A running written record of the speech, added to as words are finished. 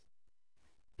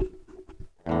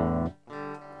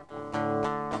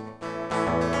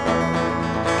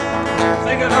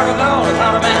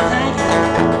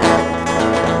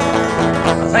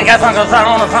think I thunk a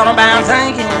thought about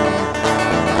thinking.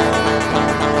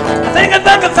 I think I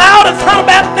thunk a thought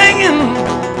about thinking.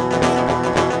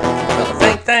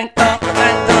 Think, thunk,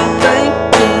 think.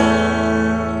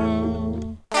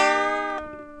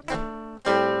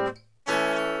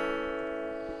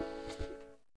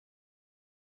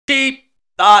 Cheap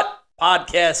Thought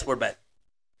Podcast. We're back.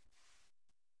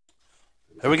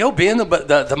 There we go, Ben.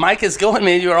 The mic is going,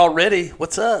 man. You're all ready.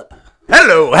 What's up?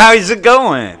 Hello. How's it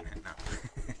going?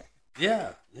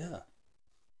 Yeah.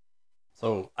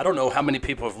 So I don't know how many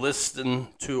people have listened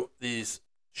to these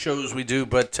shows we do,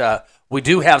 but we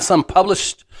do have some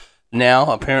published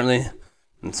now, apparently.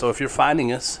 And so if you're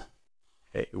finding us.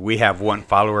 Hey, we have one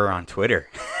follower on Twitter.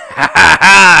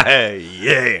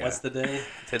 Yeah. What's the day?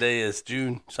 Today is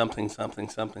June something.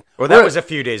 Well, that was a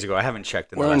few days ago. I haven't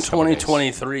checked. We're in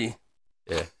 2023.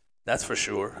 Yeah. That's for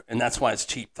sure. And that's why it's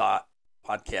Cheap Thought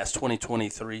Podcast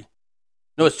 2023.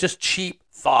 No, it's just Cheap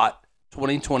Thought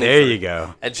 2023. There you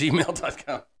go. At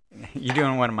gmail.com. You're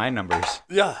doing one of my numbers.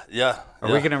 Yeah.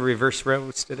 Are we going to reverse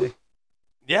roads today?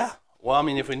 Yeah. Well, I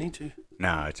mean, if we need to.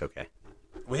 No, it's okay.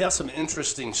 We have some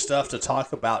interesting stuff to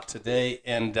talk about today.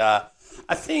 And I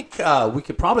think we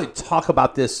could probably talk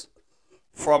about this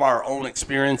from our own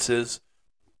experiences.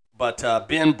 But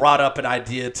Ben brought up an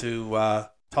idea to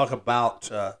talk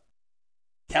about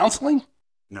counseling?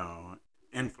 No,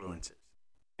 influences.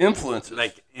 Influences?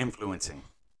 Like influencing.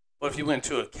 What if you went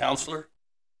to a counselor?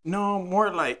 No,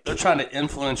 more like... They're trying to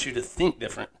influence you to think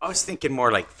different. I was thinking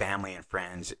more like family and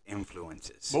friends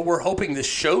influences. But we're hoping this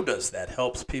show does that,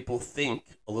 helps people think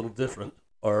a little different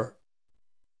or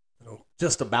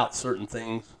just about certain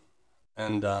things.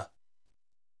 And I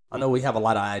know we have a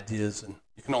lot of ideas, and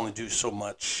you can only do so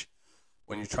much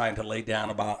when you're trying to lay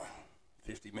down about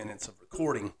 50 minutes of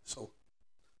recording. So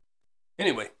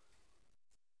anyway.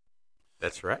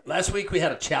 That's right. Last week we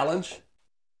had a challenge.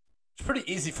 It's pretty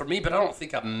easy for me, but I don't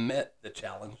think I met the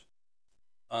challenge.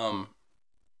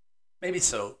 Maybe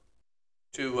so.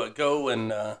 To go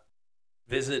and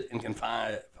visit and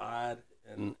confide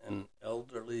in an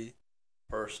elderly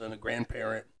person, a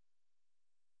grandparent.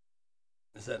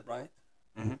 Is that right?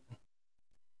 Mm-hmm.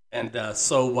 And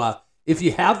so if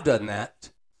you have done that,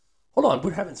 hold on,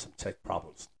 we're having some tech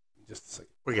problems. Just a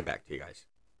second. We'll get back to you guys.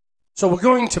 So we're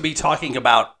going to be talking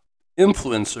about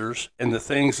influencers and the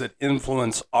things that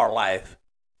influence our life.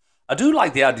 I do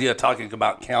like the idea of talking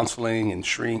about counseling and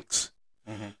shrinks.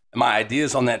 Mm-hmm. And my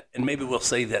ideas on that, and maybe we'll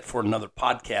save that for another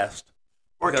podcast.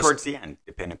 Or towards the end,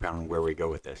 depending upon where we go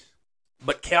with this.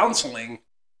 But counseling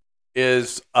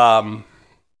is, I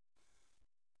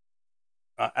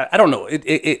don't know.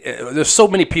 There's so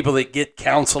many people that get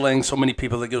counseling, so many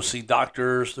people that go see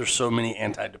doctors. There's so many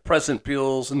antidepressant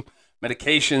pills and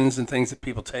medications and things that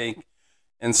people take.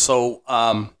 And so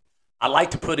I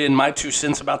like to put in my 2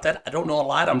 cents about that. I don't know a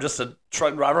lot. I'm just a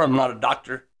truck driver. I'm not a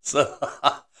doctor. So,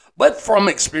 but from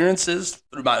experiences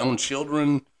through my own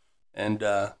children and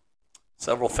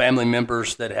several family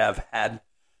members that have had,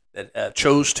 that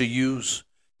chose to use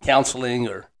counseling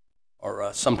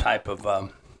or some type of,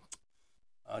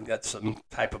 got some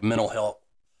type of mental help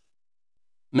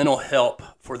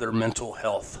for their mental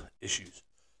health issues.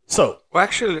 So, well,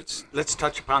 actually, let's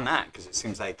touch upon that because it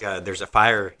seems like there's a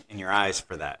fire in your eyes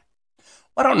for that.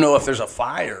 I don't know if there's a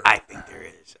fire. I think there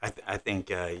is. I think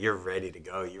you're ready to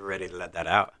go. You're ready to let that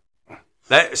out.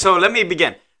 So let me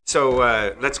begin. So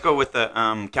let's go with the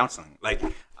counseling. Like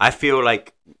I feel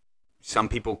like some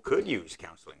people could use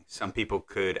counseling. Some people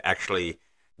could actually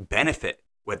benefit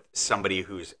with somebody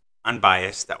who's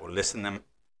unbiased that will listen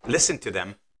to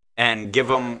them, and give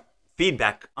them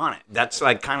feedback on it. That's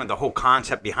like kind of the whole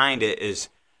concept behind it is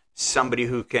somebody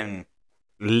who can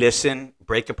listen,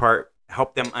 break apart,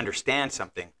 help them understand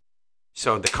something.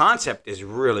 So the concept is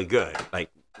really good. Like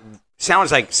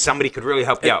sounds like somebody could really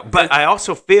help you out. But I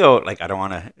also feel like I don't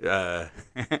want to,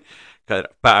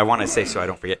 but I want to say so I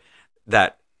don't forget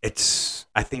that I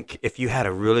think if you had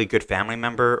a really good family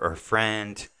member or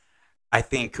friend, I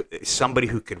think somebody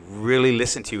who could really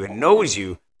listen to you and knows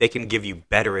you, they can give you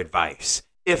better advice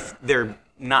if they're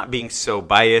not being so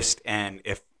biased and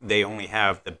if they only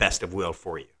have the best of will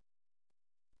for you.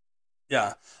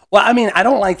 Yeah. Well, I mean, I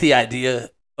don't like the idea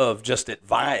of just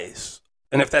advice.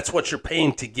 And if that's what you're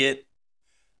paying to get,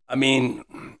 I mean,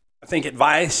 I think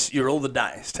advice, you roll the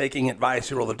dice. Taking advice,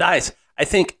 you roll the dice. I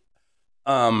think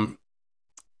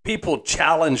people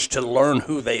challenge to learn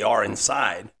who they are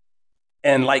inside.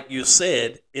 And like you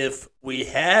said, if we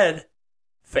had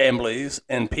families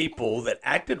and people that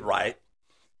acted right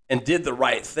and did the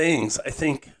right things, I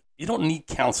think you don't need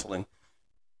counseling.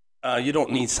 You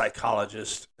don't need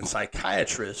psychologists and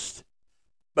psychiatrists.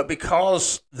 But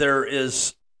because there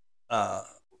is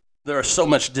there is so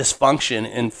much dysfunction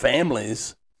in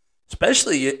families,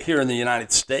 especially here in the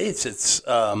United States. It's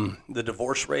the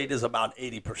divorce rate is about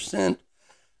 80%.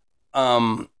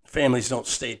 Families don't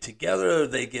stay together;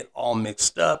 they get all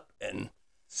mixed up. And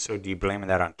So do you blame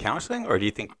that on counseling, or do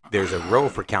you think there's a role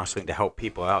for counseling to help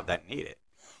people out that need it?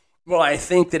 well, I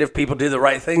think that if people did the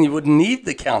right thing, you wouldn't need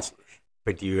the counselors.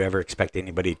 But do you ever expect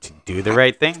anybody to do the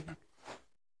right thing?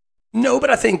 No, but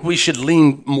I think we should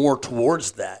lean more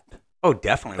towards that. Oh,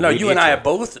 definitely. You know, We you need and I to. are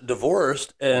both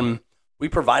divorced, and we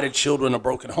provided children a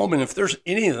broken home. And if there's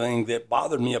anything that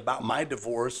bothered me about my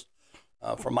divorce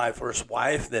from my first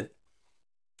wife, that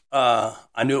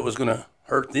I knew it was going to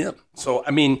hurt them. So,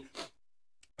 I mean,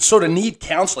 so to need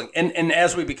counseling, and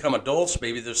as we become adults,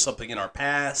 maybe there's something in our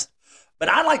past. But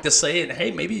I like to say, and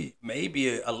hey,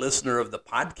 maybe a listener of the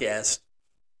podcast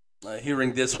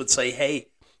hearing this would say, hey,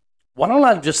 why don't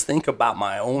I just think about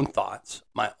my own thoughts,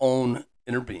 my own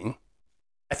inner being?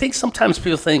 I think sometimes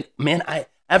people think, man, I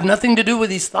have nothing to do with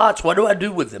these thoughts. What do I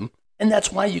do with them? And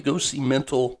that's why you go see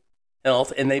mental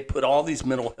health, and they put all these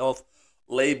mental health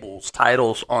labels,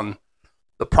 titles on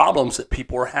the problems that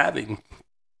people are having.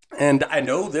 And I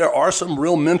know there are some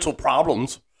real mental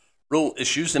problems, real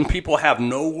issues, and people have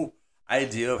no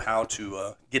idea of how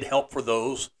to get help for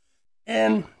those.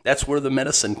 And that's where the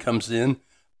medicine comes in.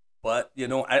 But, you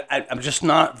know, I'm just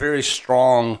not very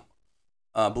strong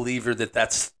believer that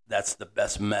that's the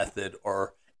best method,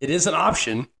 or it is an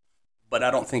option, but I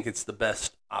don't think it's the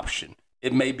best option.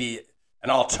 It may be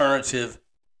an alternative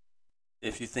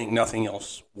if you think nothing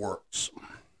else works.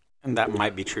 And that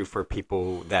might be true for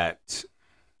people that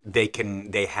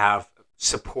they have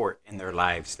support in their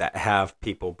lives, that have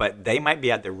people, but they might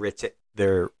be at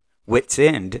their wits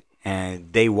end,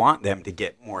 and they want them to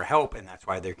get more help, and that's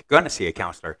why they're going to see a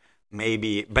counselor.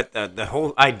 Maybe, but the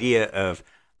whole idea of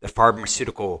the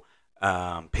pharmaceutical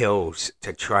pills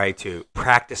to try to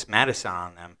practice medicine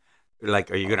on them,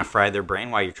 like, are you going to fry their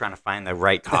brain while you're trying to find the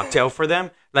right cocktail for them?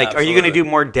 Like, Absolutely. Are you going to do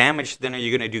more damage than are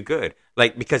you going to do good?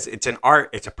 Like, because it's an art,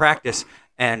 it's a practice,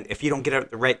 and if you don't get it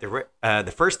right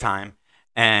the first time,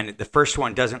 and the first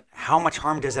one doesn't, how much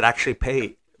harm does it actually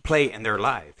play in their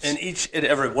lives? And each and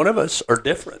every one of us are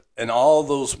different, and all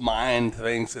those mind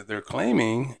things that they're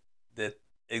claiming that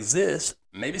exist,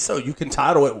 maybe so. You can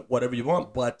title it whatever you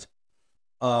want, but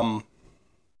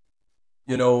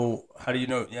you know, how do you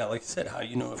know? Yeah, like you said, how do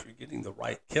you know if you're getting the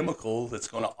right chemical that's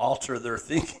going to alter their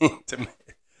thinking to make?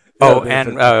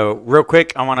 Real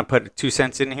quick, I want to put 2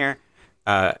 cents in here.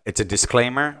 It's a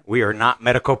disclaimer. We are not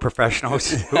medical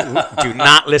professionals. Do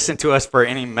not listen to us for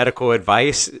any medical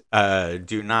advice.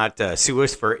 Do not sue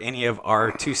us for any of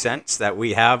our 2 cents that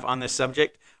we have on this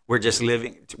subject. We're just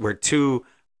we're two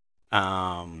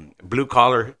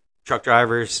blue-collar truck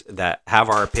drivers that have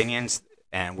our opinions,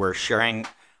 and we're sharing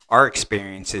our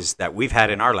experiences that we've had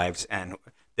in our lives and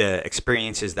the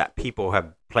experiences that people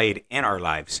have played in our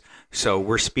lives. So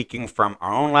we're speaking from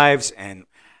our own lives and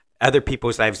other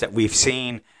people's lives that we've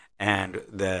seen, and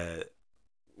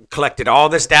collected all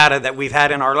this data that we've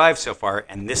had in our lives so far,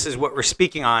 and this is what we're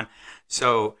speaking on.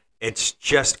 So it's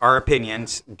just our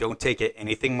opinions. Don't take it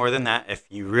anything more than that. If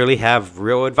you really have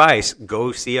real advice,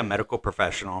 go see a medical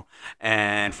professional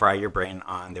and fry your brain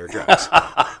on their drugs.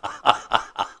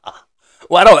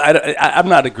 Well, I'm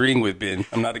not agreeing with Ben.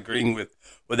 I'm not agreeing with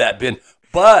that, Ben.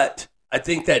 But I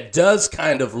think that does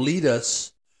kind of lead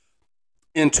us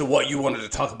into what you wanted to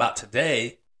talk about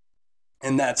today,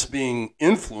 and that's being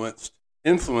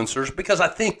influencers, because I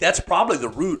think that's probably the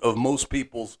root of most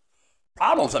people's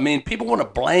problems. I mean, people want to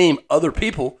blame other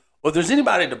people. Well, if there's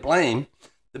anybody to blame,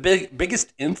 the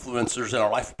biggest influencers in our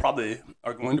life probably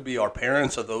are going to be our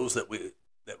parents, or those that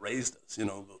raised us, you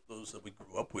know, those that we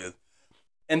grew up with.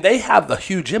 And they have the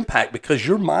huge impact, because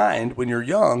your mind, when you're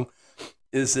young,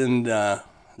 is in the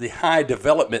high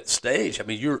development stage. I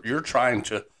mean, you're trying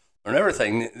to learn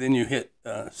everything. Then you hit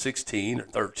 16 or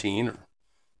 13 or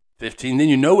 15, then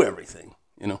you know everything,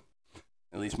 you know.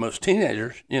 At least most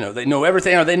teenagers, you know, they know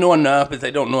everything, or they know enough, but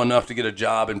they don't know enough to get a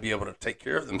job and be able to take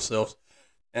care of themselves.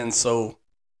 And so,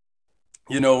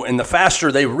 you know, and the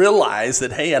faster they realize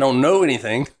that, hey, I don't know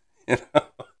anything, you know,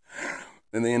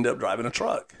 then they end up driving a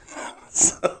truck.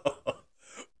 So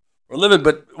we're living,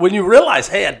 but when you realize,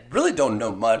 hey, I really don't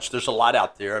know much, there's a lot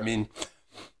out there. I mean,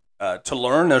 to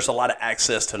learn, there's a lot of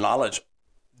access to knowledge.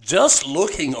 Just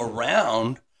looking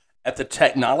around at the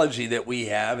technology that we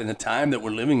have and the time that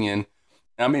we're living in,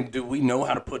 I mean, do we know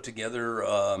how to put together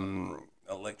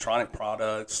electronic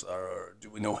products, or do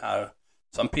we know how?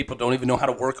 Some people don't even know how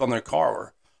to work on their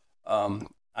car.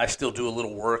 I still do a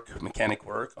little mechanic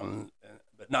work,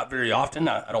 but not very often.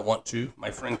 I don't want to. My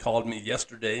friend called me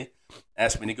yesterday,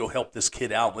 asked me to go help this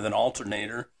kid out with an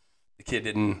alternator. The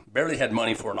kid barely had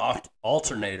money for an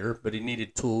alternator, but he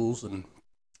needed tools, and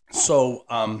so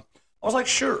I was like,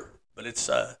 sure. But it's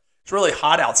really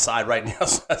hot outside right now,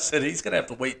 so I said he's gonna have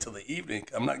to wait till the evening.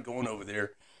 I'm not going over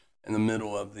there in the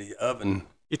middle of the oven.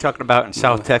 You're talking about in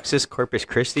South Texas, Corpus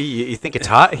Christi. You think it's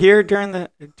hot here during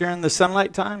the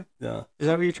sunlight time? Yeah, is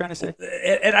that what you're trying to say?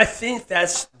 And I think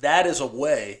that is a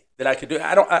way that I could do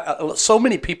it. So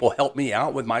many people helped me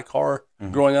out with my car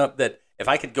growing up that if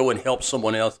I could go and help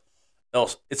someone else,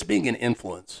 it's being an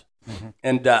influence. Mm-hmm.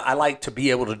 And I like to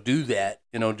be able to do that.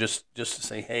 Just to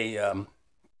say, hey,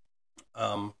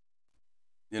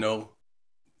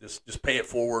 just pay it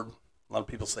forward. A lot of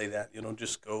people say that.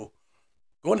 Just go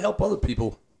and help other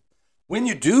people. When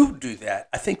you do that,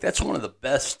 I think that's one of the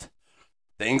best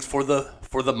things for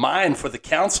the mind, for the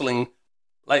counseling,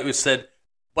 like we said.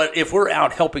 But if we're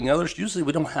out helping others, usually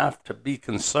we don't have to be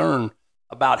concerned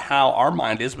about how our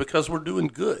mind is because we're doing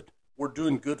good. We're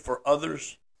doing good for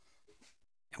others.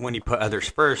 And when you put others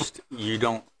first, you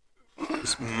don't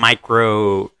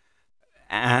micro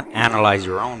analyze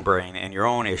your own brain and your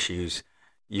own issues.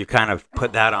 You kind of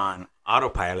put that on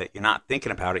autopilot. You're not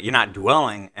thinking about it. You're not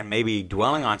dwelling, and maybe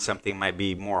dwelling on something might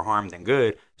be more harm than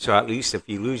good. So at least if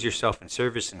you lose yourself in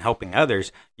service and helping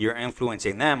others, you're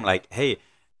influencing them. Like, hey,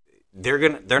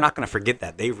 they're not gonna forget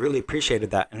that. They really appreciated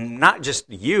that, and not just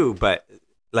you, but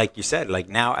like you said, like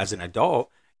now as an adult,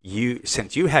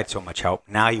 since you had so much help,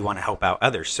 now you want to help out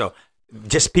others. So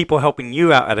just people helping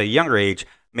you out at a younger age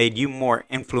made you more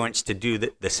influenced to do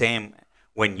the same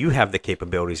when you have the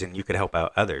capabilities and you could help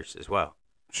out others as well.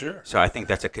 Sure. So I think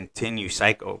that's a continued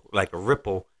cycle, like a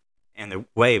ripple in the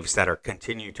waves that are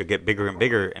continue to get bigger and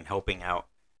bigger and helping out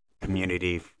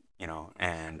community,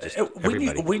 and just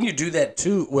everybody. When you do that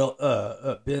too,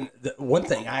 well, Ben, one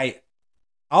thing I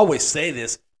always say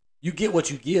this, you get what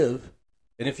you give.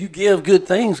 And if you give good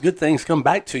things come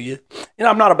back to you.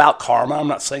 I'm not about karma. I'm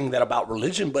not saying that about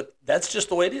religion, but that's just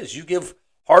the way it is. You give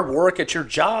hard work at your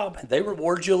job, they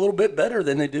reward you a little bit better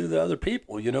than they do the other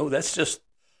people.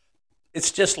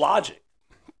 It's just logic.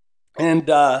 And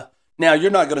now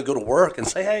you're not going to go to work and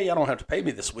say, hey, I don't have to pay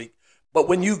me this week. But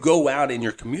when you go out in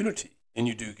your community and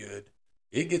you do good,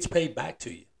 it gets paid back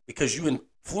to you because you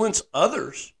influence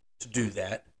others to do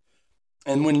that.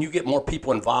 And when you get more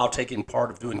people involved taking part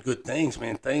of doing good things,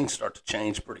 man, things start to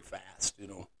change pretty fast,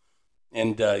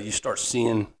 And you start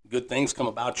seeing good things come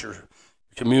about your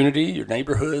community, your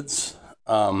neighborhoods,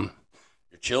 your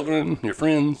children, your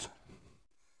friends,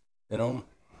 I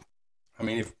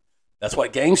mean, if that's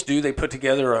what gangs do, they put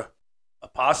together a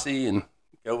posse and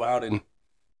go out and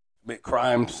commit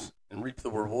crimes and reap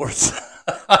the rewards.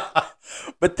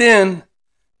 But then,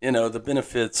 the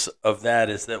benefits of that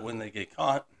is that when they get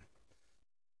caught,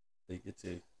 they get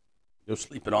to go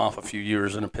sleeping off a few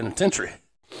years in a penitentiary.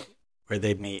 Where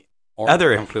they meet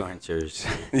other influencers.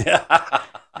 Yeah.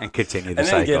 And continue the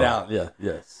cycle. And then get out. Yeah.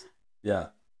 Yes. Yeah.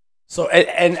 So,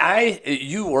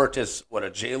 you worked as, a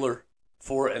jailer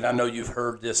for, and I know you've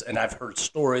heard this, and I've heard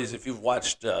stories. If you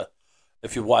watch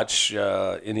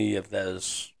any of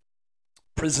those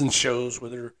prison shows where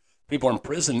there are people in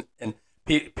prison and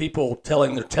people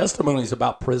telling their testimonies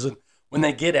about prison, when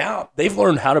they get out, they've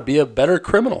learned how to be a better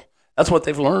criminal. That's what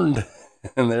they've learned,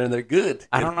 and they're good.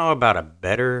 I don't know about a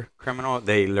better criminal.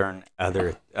 They learn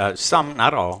other, some,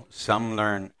 not all, some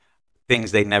learn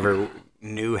things they never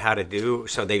knew how to do,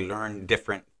 so they learn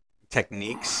different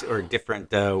techniques or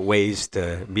different ways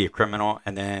to be a criminal,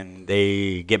 and then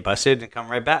they get busted and come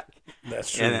right back.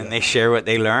 That's true. And then they share what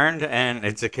they learned, and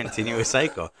it's a continuous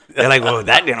cycle. They're like, well,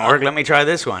 that didn't work. Let me try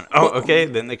this one. Oh, okay.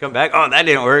 Then they come back. Oh, that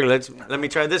didn't work. Let me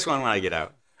try this one when I get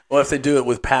out. Well, if they do it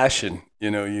with passion,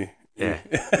 Yeah.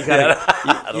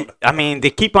 I mean,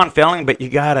 they keep on failing, but you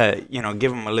gotta,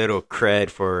 give them a little cred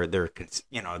for their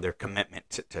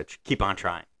commitment to keep on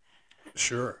trying.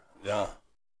 Sure. Yeah.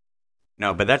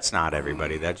 No, but that's not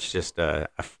everybody. That's just a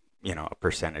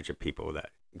percentage of people that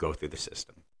go through the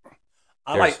system.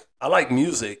 I like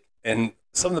music, and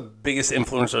some of the biggest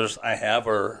influencers I have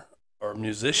are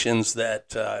musicians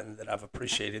that I've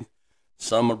appreciated.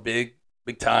 Some are big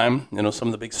time, some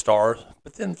of the big stars,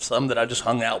 but then some that I just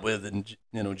hung out with and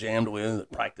jammed with,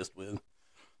 practiced with,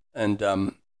 and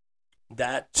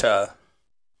that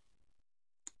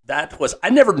was I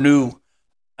never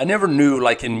knew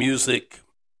like in music.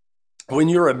 When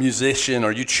you're a musician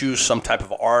or you choose some type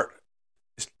of art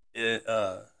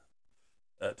to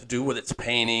do, whether it's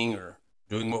painting or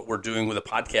doing what we're doing with a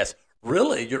podcast,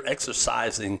 really you're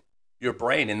exercising your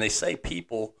brain. And they say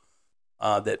people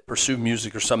that pursue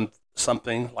music or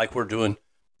something like we're doing,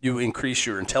 you increase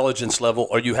your intelligence level,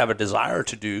 or you have a desire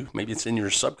to do. Maybe it's in your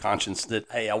subconscious that,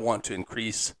 hey, I want to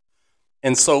increase.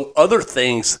 And so other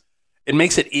things, it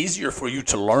makes it easier for you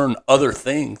to learn other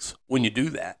things when you do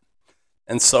that.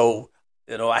 And so,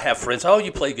 I have friends, oh,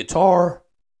 you play guitar?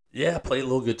 Yeah, I play a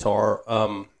little guitar.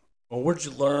 Well, where'd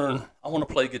you learn? I want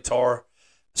to play guitar.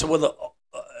 So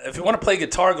if you want to play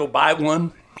guitar, go buy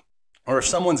one. Or if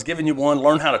someone's giving you one,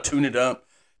 learn how to tune it up.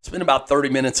 Spend about 30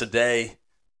 minutes a day.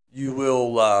 You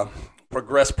will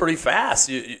progress pretty fast.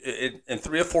 In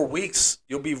 3 or 4 weeks,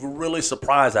 you'll be really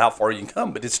surprised how far you can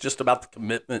come. But it's just about the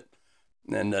commitment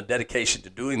and dedication to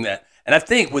doing that. And I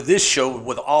think with this show,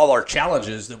 with all our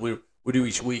challenges that we do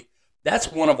each week,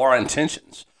 that's one of our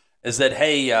intentions, is that,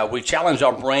 hey, we challenge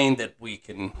our brain that we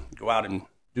can go out and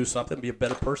do something, be a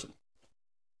better person.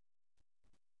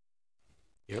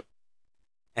 Yep.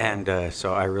 And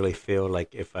so I really feel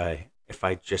like if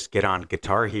I just get on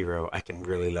Guitar Hero, I can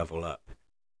really level up.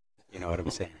 You know what I'm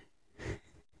saying?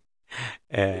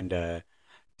 And to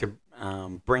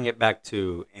bring it back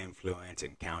to influence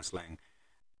and counseling,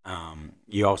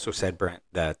 you also said, Brent,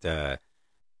 that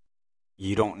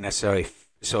you don't necessarily.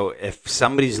 So if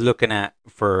somebody's looking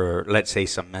for, let's say,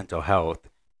 some mental health,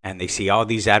 and they see all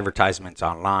these advertisements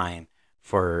online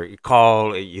for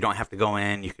you don't have to go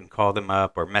in, you can call them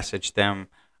up or message them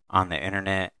on the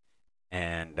internet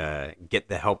and get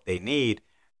the help they need.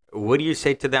 What do you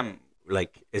say to them?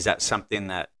 Like, is that something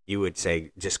that you would say,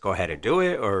 just go ahead and do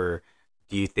it? Or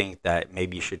do you think that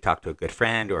maybe you should talk to a good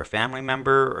friend or a family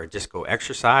member, or just go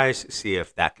exercise, see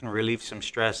if that can relieve some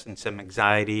stress and some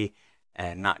anxiety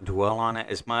and not dwell on it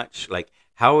as much? Like,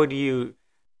 how would you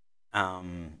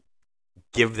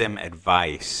give them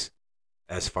advice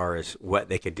as far as what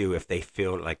they could do if they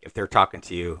feel like, if they're talking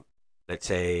to you, let's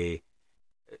say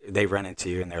they run into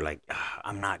you and they're like,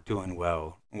 I'm not doing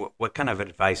well. What kind of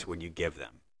advice would you give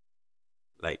them?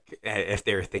 Like, if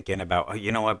they're thinking about,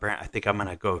 you know what, Brent, I think I'm going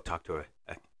to go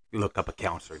look up a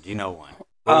counselor. Do you know one?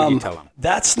 What would you tell them?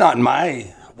 That's not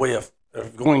my way of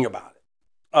going about it.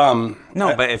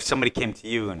 No, but if somebody came to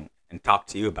you and talked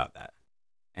to you about that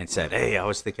and said, hey, I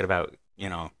was thinking about,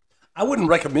 I wouldn't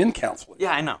recommend counseling.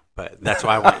 Yeah, I know, but that's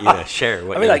why I want you to share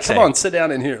what come on, sit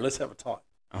down in here. Let's have a talk.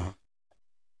 Uh-huh.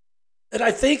 And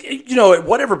I think, at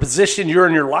whatever position you're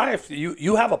in your life,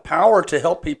 you have a power to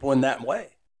help people in that way,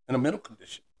 in a mental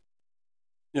condition.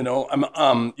 You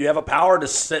have a power to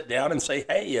sit down and say,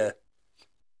 hey,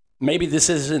 maybe this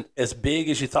isn't as big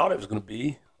as you thought it was going to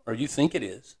be, or you think it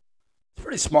is. It's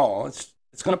pretty small. It's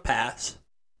going to pass.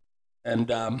 And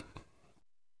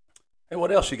hey,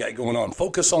 what else you got going on?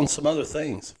 Focus on some other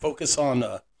things. Focus on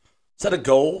set a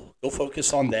goal. Go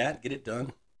focus on that. Get it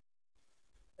done.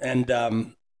 And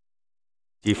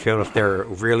do you feel if they're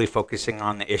really focusing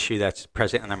on the issue that's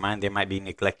present in their mind, they might be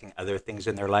neglecting other things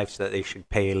in their life so that they should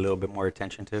pay a little bit more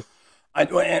attention to? A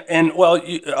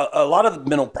lot of the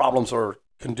mental problems are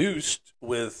conduced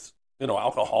with,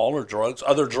 alcohol or drugs,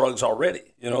 other drugs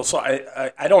already, so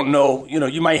I don't know,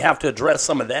 you might have to address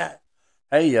some of that.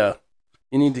 Hey,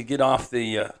 you need to get off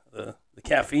the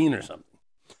caffeine or something.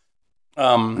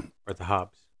 Or the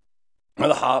hops. Or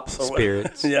the hops.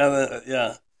 Spirits.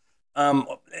 Yeah.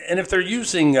 And if they're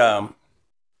using, I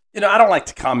don't like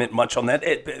to comment much on that.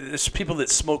 There's people that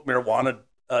smoke marijuana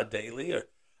daily. Or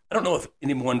I don't know if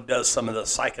anyone does some of the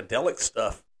psychedelic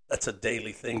stuff. That's a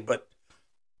daily thing. But,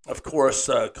 of course,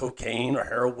 cocaine or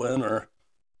heroin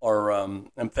or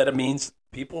amphetamines,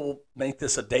 people make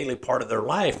this a daily part of their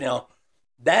life. Now,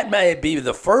 that may be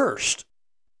the first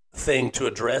thing to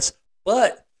address,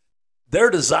 but their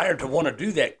desire to want to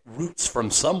do that roots from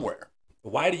somewhere.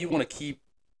 Why do you want to keep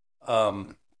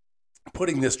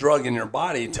putting this drug in your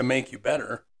body to make you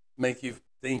better, make you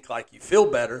think like you feel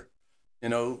better?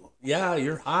 Yeah,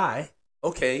 you're high.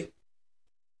 Okay.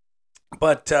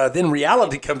 But then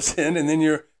reality comes in, and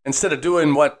then instead of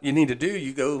doing what you need to do,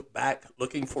 you go back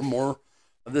looking for more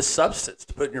of this substance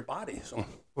to put in your body. So,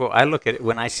 well, I look at it,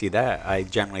 when I see that, I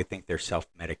generally think they're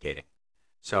self-medicating.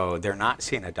 So they're not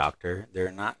seeing a doctor,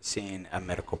 they're not seeing a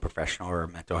medical professional or a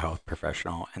mental health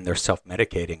professional, and they're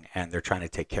self-medicating, and they're trying to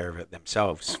take care of it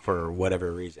themselves for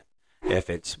whatever reason.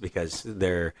 If it's because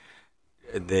let's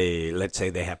say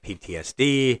they have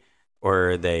PTSD,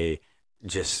 or they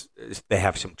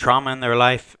have some trauma in their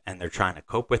life and they're trying to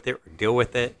cope with it or deal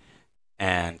with it.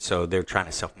 And so they're trying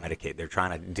to self-medicate. They're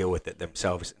trying to deal with it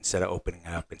themselves instead of opening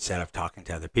up, instead of talking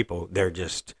to other people. They're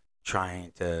just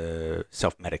trying to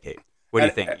self-medicate. What do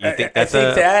you think? You think that's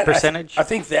a percentage? I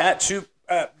think that too.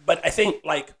 But I think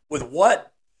like with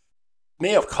what may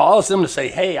have caused them to say,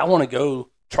 hey, I want to go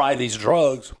try these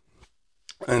drugs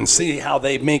and see how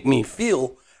they make me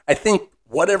feel. I think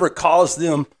whatever caused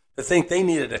them to to think they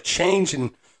needed a change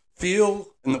in feel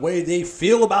in the way they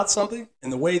feel about something, in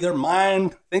the way their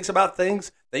mind thinks about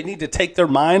things. They need to take their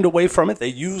mind away from it. They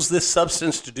use this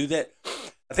substance to do that.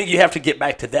 I think you have to get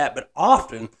back to that. But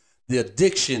often the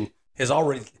addiction has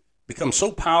already become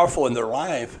so powerful in their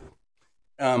life,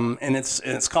 and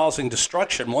it's causing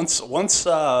destruction. Once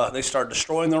they start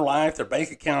destroying their life, their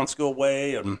bank accounts go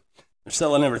away, and they're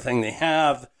selling everything they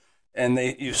have, and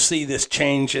you see this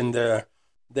change in their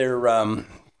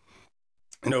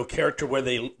character,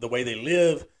 the way they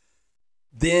live.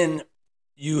 Then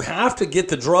you have to get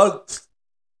the drugs,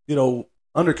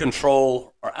 under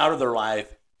control or out of their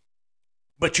life.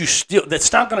 But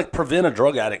that's not going to prevent a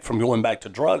drug addict from going back to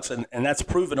drugs, and that's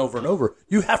proven over and over.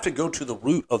 You have to go to the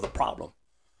root of the problem.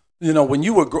 When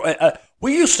you were,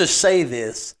 we used to say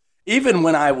this even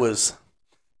when I was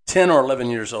 10 or 11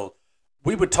 years old.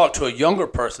 We would talk to a younger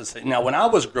person and say, now, when I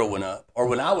was growing up or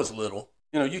when I was little,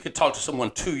 you could talk to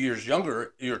someone 2 years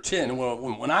younger, you're 10,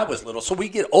 when I was little. So we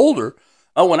get older.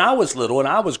 When I was little and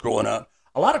I was growing up,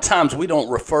 a lot of times we don't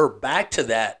refer back to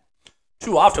that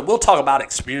too often. We'll talk about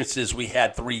experiences we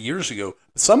had 3 years ago.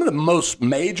 But some of the most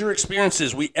major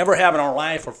experiences we ever have in our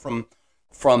life are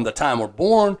from the time we're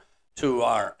born to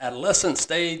our adolescent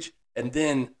stage and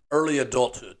then early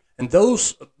adulthood. And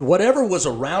those, whatever was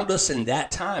around us in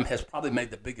that time has probably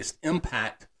made the biggest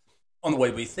impact on the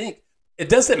way we think. It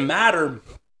doesn't matter.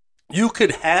 You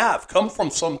could have come from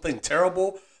something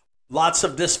terrible, lots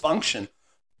of dysfunction,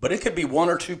 but it could be one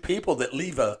or two people that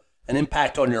leave an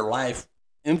impact on your life,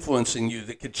 influencing you,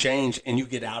 that could change, and you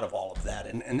get out of all of that.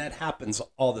 And that happens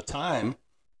all the time.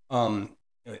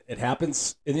 It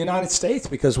happens in the United States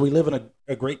because we live in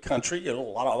a great country, a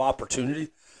lot of opportunity.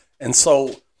 And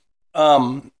so,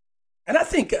 and I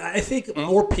think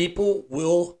more people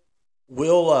will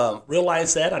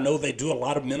realize that. I know they do a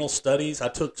lot of mental studies. I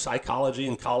took psychology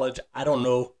in college. I don't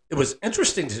know. It was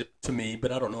interesting to me,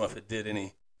 but I don't know if it did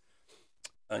any,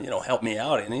 help me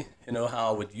out any, how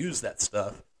I would use that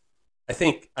stuff. I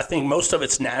think most of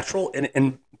it's natural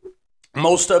and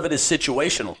most of it is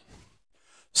situational.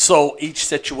 So each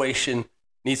situation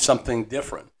needs something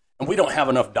different. And we don't have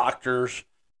enough doctors,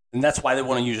 and that's why they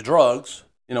want to use drugs,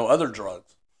 other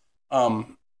drugs,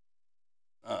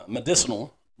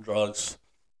 medicinal drugs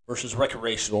versus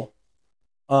recreational.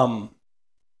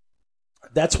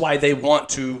 That's why they want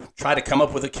to try to come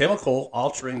up with a chemical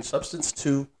altering substance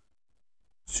to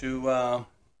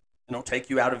take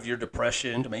you out of your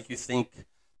depression, to make you think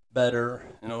better,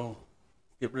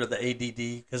 get rid of the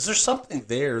ADD, because there's something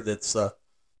there that's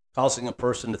causing a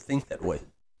person to think that way,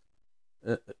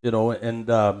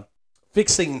 and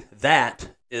fixing that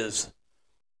is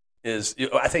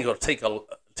I think it'll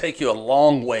take you a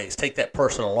long ways, take that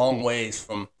person a long ways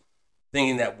from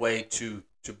thinking that way to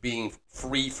being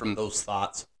free from those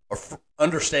thoughts or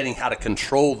understanding how to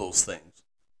control those things.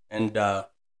 And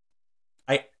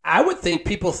I would think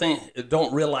people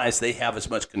don't realize they have as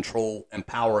much control and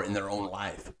power in their own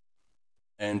life,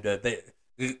 and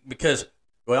because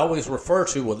we always refer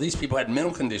to, well, these people had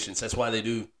mental conditions. That's why they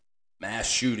do mass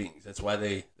shootings. That's why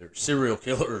they're serial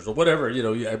killers or whatever.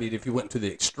 If you went to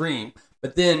the extreme,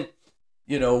 but then,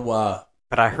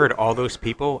 But I heard all those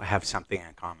people have something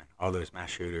in common. All those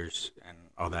mass shooters and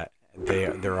all that.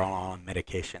 They're all on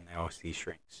medication. They all see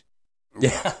shrinks.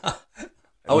 Yeah.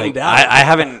 I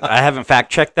haven't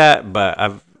fact checked that, but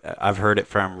I've heard it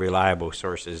from reliable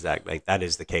sources that that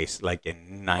is the case,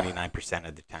 in 99%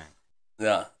 of the time.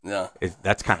 Yeah.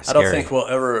 That's kind of scary. I don't think we'll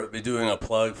ever be doing a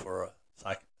plug for a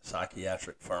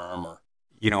psychiatric firm or.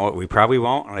 You know what? We probably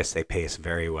won't unless they pay us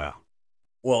very well.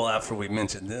 Well, after we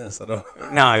mention this, I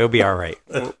don't. No, it'll be all right.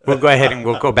 We'll go ahead and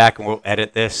we'll go back and we'll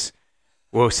edit this.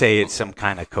 We'll say it's some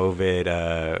kind of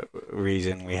COVID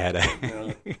reason we had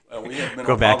to we had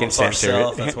go back and censor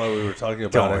it. That's why we were talking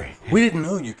about it. We didn't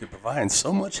know you could provide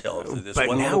so much help through this.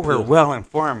 But now we're well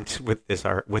informed with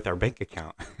with our bank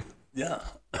account. Yeah.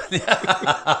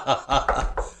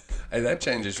 Hey, that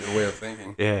changes your way of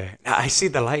thinking. Yeah. I see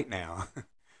the light now.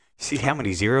 See how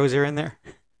many zeros are in there?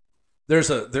 There's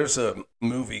a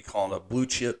movie called Blue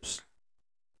Chips.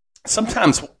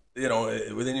 Sometimes,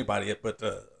 with anybody, but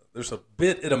there's a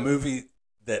bit in a movie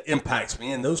that impacts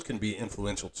me, and those can be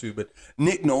influential too. But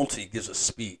Nick Nolte gives a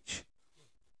speech.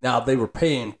 Now, they were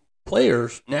paying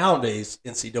players. Nowadays,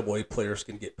 NCAA players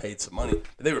can get paid some money.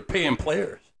 But they were paying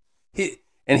players.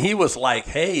 He was like,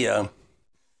 hey,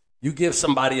 you give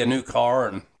somebody a new car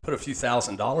and put a few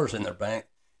 $1,000s in their bank,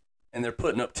 and they're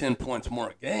putting up 10 points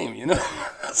more a game,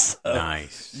 So,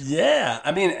 nice. Yeah.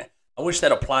 I mean, I wish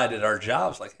that applied at our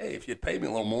jobs. Like, hey, if you'd paid me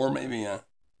a little more, maybe, I'd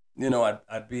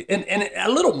be, and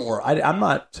a little more. I'm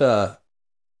not,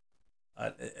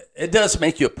 It does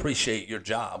make you appreciate your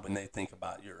job when they think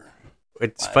about your.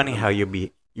 It's funny how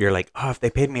you're like, oh, if they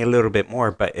paid me a little bit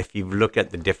more, but if you look at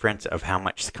the difference of how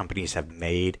much the companies have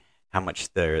made, how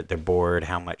much their board,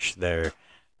 how much their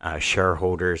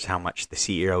shareholders, how much the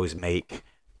CEOs make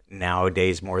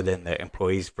nowadays more than the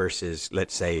employees versus,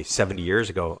 let's say, 70 years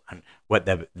ago, and what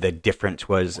the difference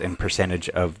was in percentage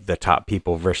of the top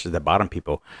people versus the bottom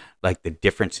people, like the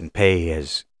difference in pay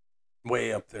is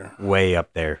way up there. Way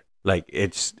up there. Like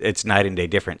it's night and day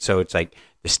different. So it's like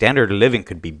the standard of living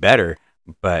could be better,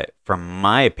 but from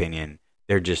my opinion,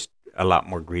 they're just a lot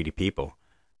more greedy people,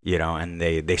 and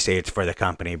they say it's for the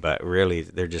company, but really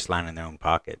they're just lining their own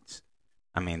pockets.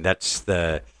 I mean, that's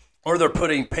or they're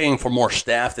paying for more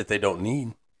staff that they don't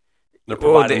need. They're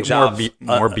providing jobs,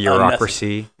 more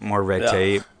bureaucracy, more red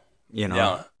tape.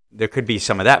 There could be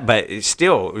some of that, but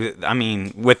still, I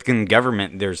mean, within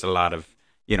government, there's a lot of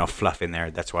fluff in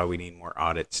there. That's why we need more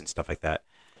audits and stuff like that.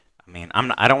 I mean,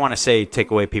 I don't want to say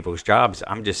take away people's jobs.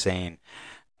 I'm just saying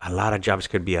a lot of jobs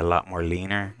could be a lot more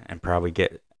leaner and probably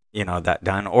get that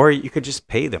done, or you could just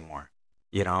pay them more,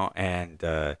 and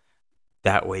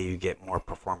that way you get more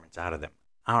performance out of them.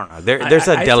 I don't know. There's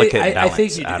a delicate balance. I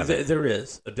think there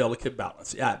is a delicate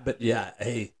balance. Yeah, but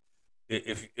hey,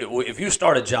 if you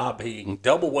start a job paying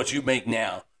double what you make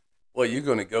now, well, you're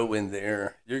going to go in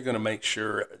there. You're going to make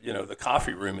sure the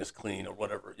coffee room is clean or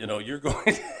whatever. You're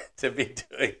going to be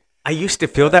doing. I used to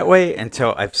feel that way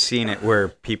until I've seen it where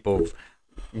people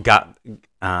got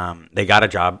a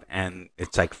job and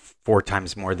it's like 4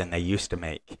 times more than they used to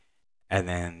make, and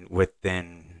then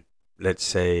within, let's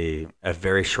say, a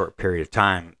very short period of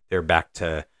time, they're back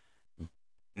to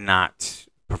not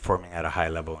performing at a high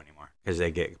level anymore because they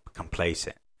get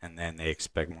complacent and then they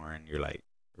expect more, and you're like,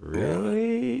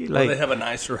 really? Well, they have a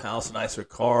nicer house, a nicer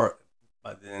car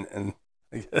by then, and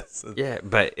I guess. Yeah,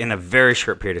 but in a very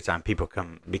short period of time, people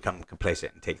become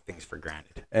complacent and take things for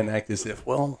granted. And act as if,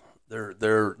 well,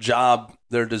 their job,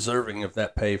 they're deserving of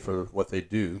that pay for what they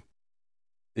do,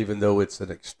 even though it's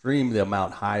an extremely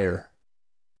amount higher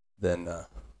than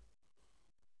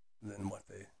what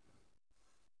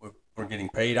we're getting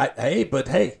paid. But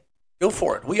hey, go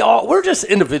for it. We're just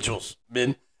individuals,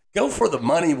 Ben. Go for the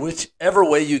money, whichever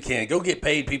way you can. Go get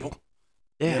paid, people.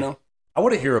 Yeah. I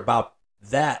want to hear about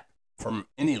that from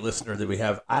any listener that we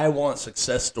have. I want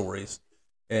success stories.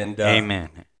 And amen.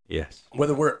 Yes.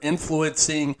 Whether we're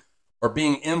influencing or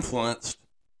being influenced,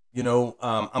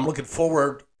 I'm looking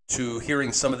forward to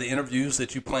hearing some of the interviews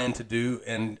that you plan to do,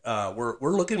 and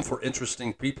we're looking for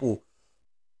interesting people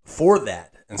for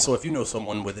that. And so, if you know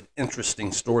someone with an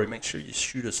interesting story, make sure you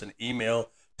shoot us an email.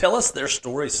 Tell us their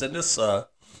story. Send us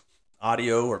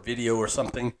audio or video or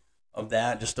something of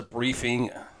that, just a briefing.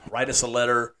 Write us a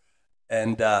letter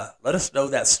and let us know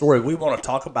that story. We want to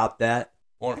talk about that.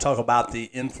 We want to talk about the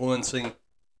influencing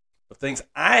of things.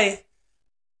 I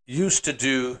used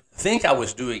to think I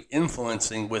was doing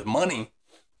influencing with money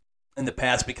in the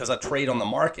past because I trade on the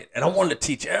market, and I wanted to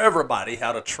teach everybody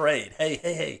how to trade.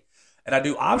 Hey. And I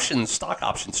do stock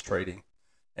options trading.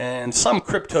 And some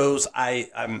cryptos,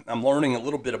 I'm learning a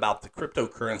little bit about the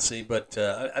cryptocurrency, but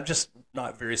I'm just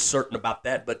not very certain about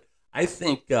that. But I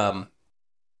think, I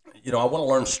want to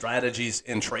learn strategies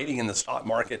in trading in the stock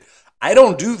market. I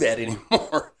don't do that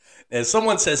anymore. If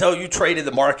someone says, oh, you trade in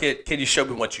the market, can you show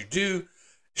me what you do?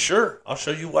 Sure, I'll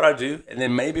show you what I do. And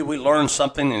then maybe we learn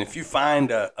something. And if you find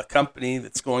a company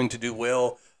that's going to do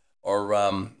well, or,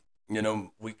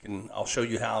 I'll show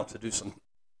you how to do some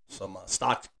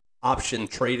stock option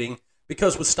trading,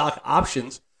 because with stock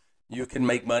options you can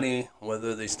make money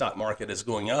whether the stock market is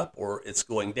going up or it's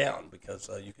going down, because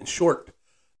you can short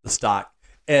the stock.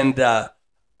 And I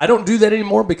don't do that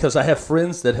anymore because I have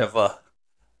friends that have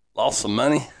lost some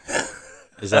money.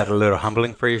 Is that a little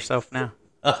humbling for yourself now?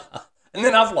 And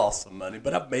then I've lost some money,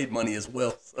 but I've made money as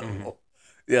well. So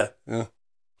yeah. Nice.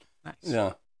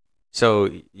 Yeah. So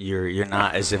you're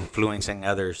not as influencing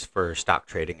others for stock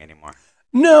trading anymore.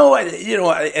 No, I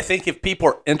think if people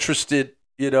are interested,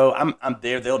 I'm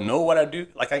there. They'll know what I do.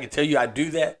 Like I can tell you I do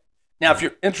that. Now, if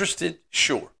you're interested,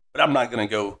 sure. But I'm not going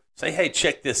to go say, hey,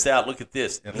 check this out. Look at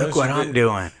this. Look what I'm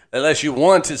doing. Unless you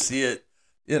want to see it,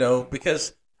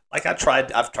 because like I've tried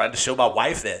to show my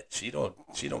wife that. She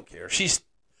don't care.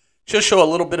 She'll show a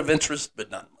little bit of interest, but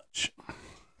not much.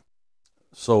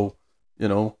 So,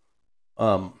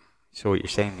 So what you're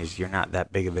saying is you're not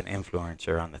that big of an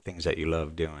influencer on the things that you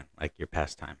love doing, like your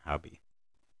pastime hobby.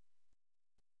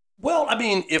 Well, I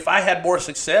mean, if I had more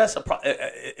success,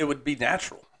 it would be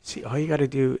natural. See, all you got to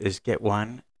do is get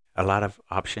one a lot of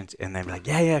options, and they're like,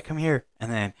 yeah, come here,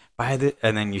 and then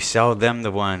and then you sell them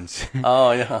the ones.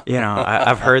 Oh yeah.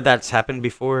 I've heard that's happened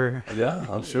before. Yeah,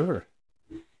 I'm sure.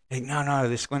 Like, no,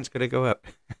 this one's gonna go up.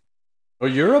 Well,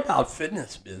 you're about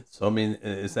fitness, Ben. So I mean,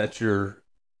 is that your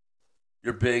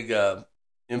big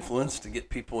influence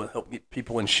to help get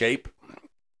people in shape?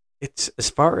 It's as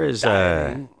far as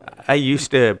Dieting. I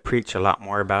used to preach a lot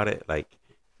more about it,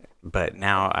 but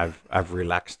now I've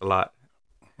relaxed a lot,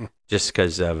 just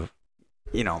because of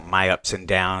my ups and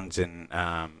downs and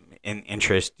in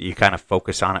interest. You kind of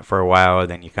focus on it for a while,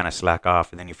 then you kind of slack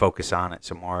off, and then you focus on it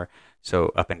some more.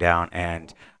 So up and down,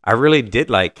 and I really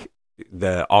did like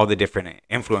all the different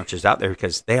influencers out there,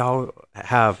 because they all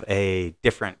have a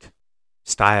different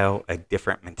style, a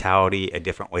different mentality, a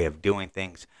different way of doing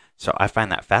things. So I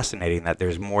find that fascinating, that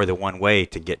there's more than one way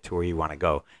to get to where you want to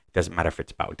go. It doesn't matter if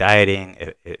it's about dieting,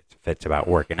 if it's about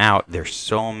working out. There's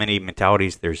so many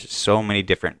mentalities. There's so many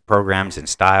different programs and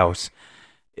styles.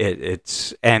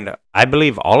 And I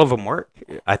believe all of them work.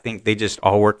 I think they just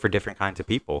all work for different kinds of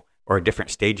people, or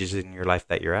different stages in your life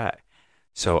that you're at.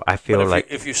 So I feel like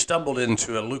if you stumbled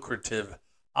into a lucrative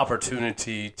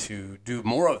opportunity to do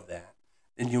more of that,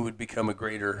 then you would become a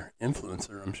greater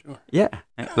influencer, I'm sure. Yeah.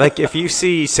 Like if you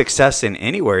see success in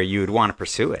anywhere, you would want to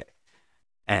pursue it.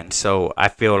 And so I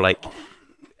feel like,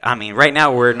 I mean, right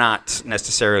now we're not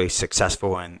necessarily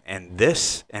successful in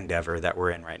this endeavor that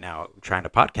we're in right now, trying to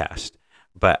podcast,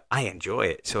 but I enjoy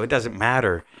it. So it doesn't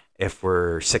matter if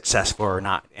we're successful or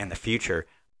not in the future.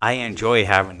 I enjoy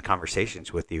having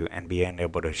conversations with you and being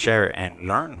able to share and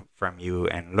learn from you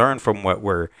and learn from what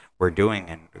we're doing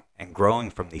and growing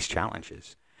from these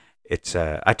challenges. It's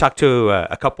I talked to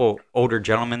a couple older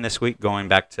gentlemen this week going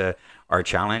back to our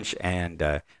challenge,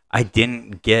 and I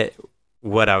didn't get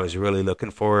what I was really looking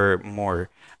for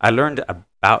more. I learned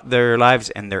about their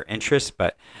lives and their interests,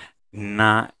 but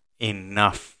not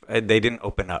enough. They didn't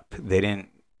open up. They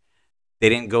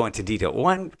didn't go into detail.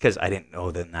 One, because I didn't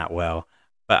know them that well.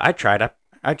 But I tried.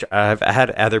 I've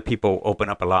had other people open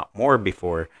up a lot more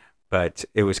before, but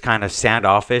it was kind of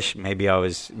standoffish. Maybe I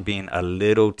was being a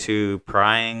little too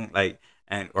prying,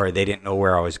 or they didn't know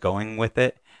where I was going with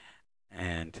it,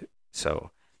 and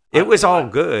so it was all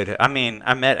good. I mean,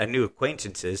 I met a new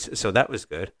acquaintances, so that was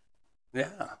good.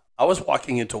 Yeah, I was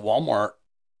walking into Walmart,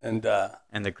 and the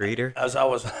greeter, as I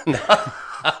was.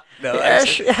 No,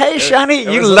 hey, Sonny,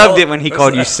 you loved it when he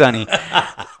called you Sonny.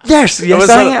 Yes,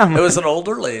 I am. It was an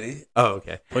older lady. Oh,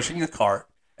 okay. Pushing the cart,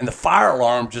 and the fire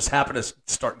alarm just happened to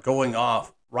start going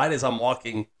off right as I'm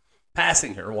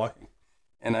passing her,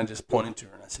 and I just pointed to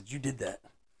her and I said, "You did that."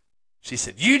 She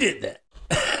said, "You did that."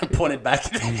 Pointed back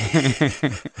at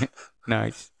me.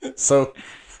 Nice. So,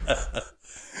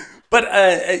 but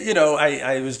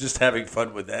I was just having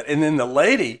fun with that, and then the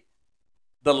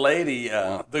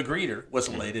greeter was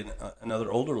a lady,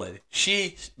 another older lady.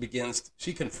 She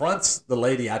confronts the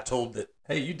lady I told that,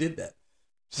 hey, you did that.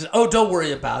 She says, oh, don't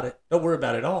worry about it. Don't worry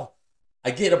about it at all.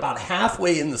 I get about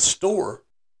halfway in the store,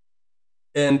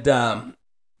 and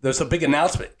there's a big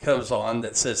announcement comes on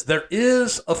that says, there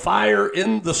is a fire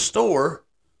in the store.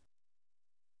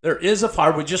 There is a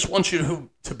fire. We just want you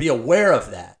to be aware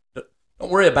of that. Don't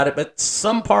worry about it, but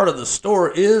some part of the store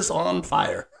is on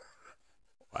fire.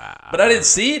 Wow. But I didn't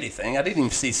see anything. I didn't even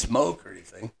see smoke or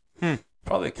anything.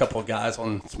 Probably a couple of guys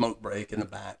on smoke break in the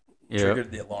back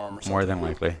triggered the alarm or something. More than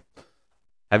likely.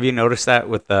 Have you noticed that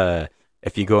with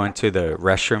if you go into the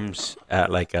restrooms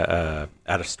at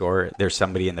at a store, there's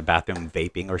somebody in the bathroom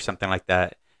vaping or something like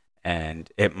that, and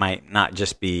it might not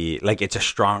just be like it's a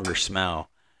stronger smell.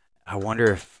 I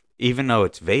wonder if, even though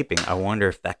it's vaping, I wonder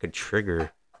if that could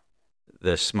trigger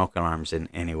the smoke alarms in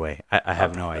any way. I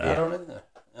have no idea. I don't either.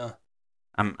 Yeah.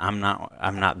 I'm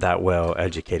not that well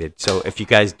educated. So if you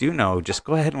guys do know, just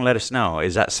go ahead and let us know.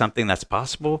 Is that something that's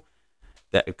possible?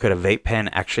 That could a vape pen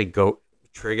actually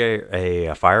trigger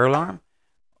a fire alarm,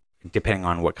 depending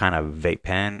on what kind of vape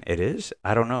pen it is?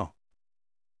 I don't know.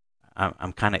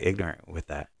 I'm kind of ignorant with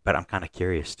that, but I'm kind of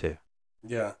curious too.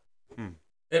 Yeah.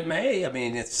 It may. I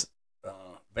mean, it's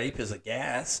vape is a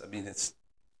gas. I mean, it's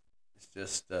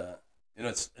just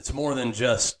it's more than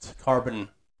just carbon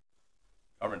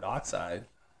dioxide.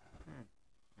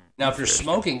 Now, if you're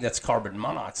smoking, that's carbon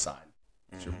monoxide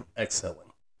that you're exhaling.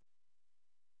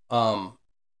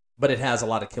 But it has a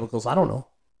lot of chemicals. I don't know.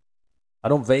 I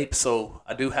don't vape, so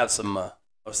I do have some. I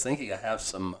was thinking I have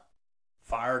some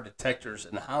fire detectors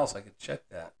in the house. I could check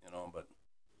that, but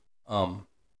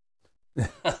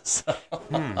so,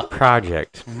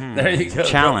 project. There you go.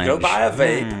 Challenge. Go buy a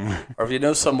vape, or if you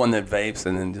know someone that vapes,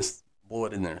 and then just blow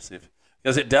it in there. See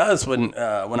because it does when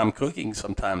I'm cooking.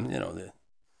 Sometimes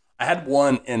I had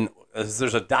one, and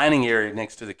there's a dining area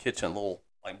next to the kitchen, a little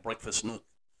like breakfast nook.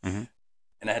 Mm-hmm.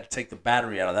 And I had to take the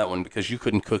battery out of that one because you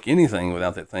couldn't cook anything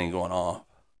without that thing going off.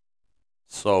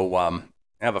 So I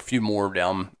have a few more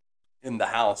down in the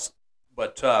house.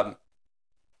 But,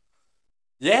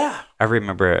 yeah. I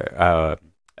remember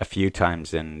a few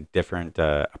times in different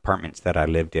apartments that I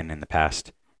lived in the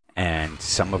past, and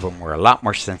some of them were a lot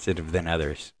more sensitive than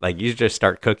others. Like, you just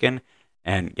start cooking,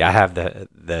 and I have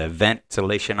the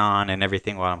ventilation on and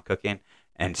everything while I'm cooking,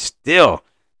 and still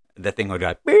the thing would go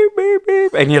like, beep, beep,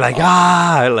 beep, and you're like,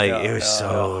 it was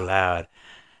so loud.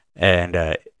 And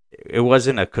it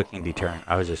wasn't a cooking deterrent.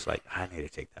 I was just like, I need to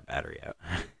take that battery out.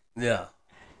 Yeah.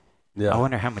 I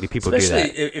wonder how many people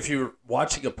Especially do that. if you're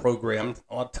watching a program,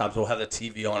 a lot of times we'll have the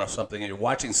TV on or something, and you're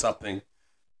watching something,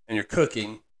 and you're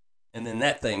cooking, and then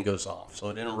that thing goes off, so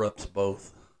it interrupts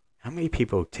both. How many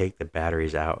people take the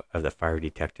batteries out of the fire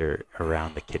detector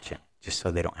around the kitchen just so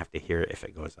they don't have to hear it if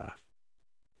it goes off?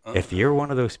 If you're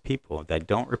one of those people that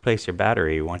don't replace your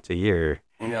battery once a year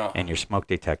and your smoke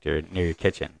detector near your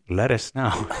kitchen, let us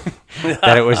know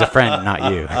that it was a friend,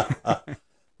 not you.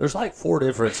 There's like 4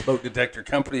 different smoke detector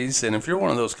companies, and if you're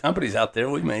one of those companies out there,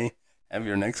 we may have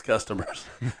your next customers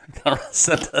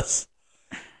send us.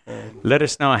 Let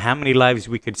us know how many lives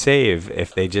we could save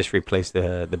if they just replace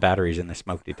the batteries in the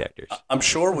smoke detectors. I'm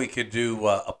sure we could do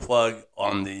a plug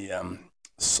on the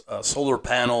solar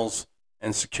panels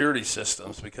and security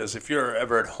systems, because if you're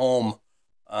ever at home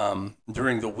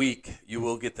during the week, you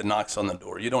will get the knocks on the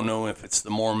door. You don't know if it's the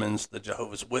Mormons, the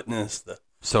Jehovah's Witness, the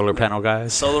solar panel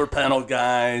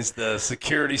guys, the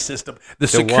security system,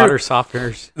 the water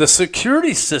softeners. The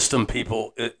security system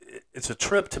people, it's a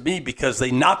trip to me because they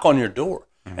knock on your door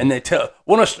and they tell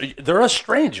they're a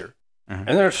stranger, and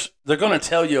they're going to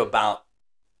tell you about,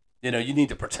 you need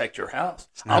to protect your house.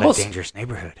 It's not a dangerous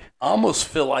neighborhood. I almost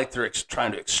feel like they're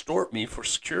trying to extort me for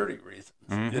security reasons.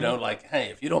 Like, hey,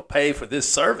 if you don't pay for this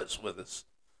service with us,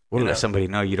 we'll let somebody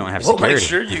know you don't have security. We'll make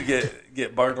sure you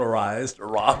get burglarized or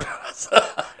robbed.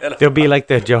 They'll be like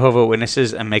the Jehovah's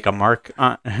Witnesses and make a mark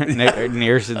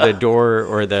near the door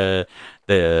or the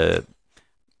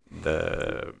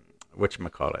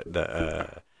whatchamacallit,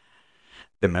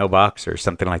 the mailbox or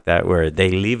something like that, where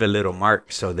they leave a little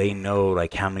mark so they know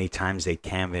like how many times they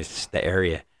canvass the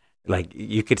area. Like,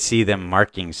 you could see them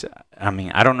markings. I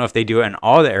mean, I don't know if they do it in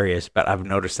all the areas, but I've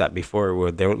noticed that before,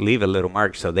 where they'll leave a little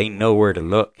mark so they know where to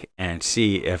look and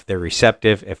see if they're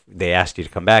receptive. If they ask you to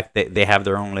come back, they have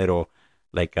their own little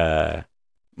like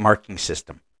marking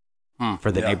system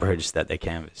for the neighborhoods that they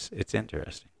canvass. It's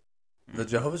interesting. The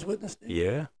Jehovah's Witness do?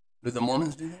 Yeah. Do the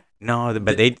Mormons do that? No,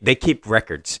 but they keep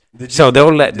records. So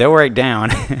they'll write down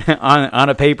on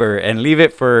a paper and leave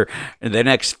it for the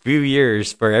next few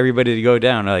years for everybody to go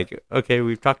down. Like, okay,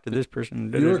 we've talked to this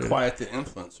person. You were quite the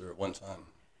influencer at one time.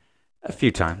 A few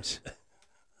times.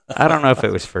 I don't know if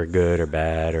it was for good or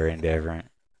bad or indifferent.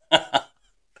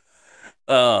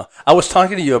 I was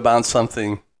talking to you about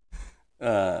something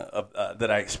that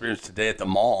I experienced today at the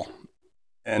mall,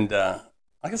 and I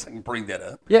guess I can bring that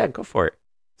up. Yeah, go for it.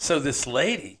 So this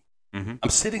lady, I'm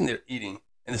sitting there eating,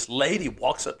 and this lady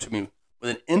walks up to me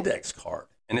with an index card,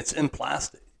 and it's in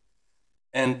plastic.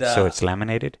 And so it's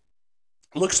laminated?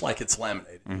 Looks like it's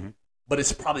laminated, but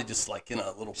it's probably just like in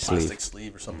a little plastic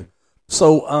sleeve or something.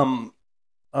 So on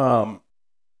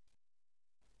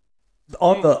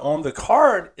the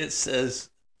card, it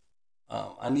says,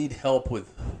 I need help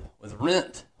with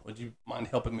rent. Would you mind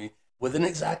helping me with an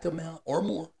exact amount or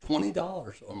more,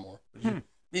 $20 or more? Would you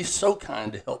be so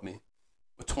kind to help me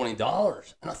with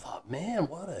 $20? And I thought, man,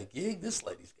 what a gig this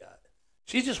lady's got.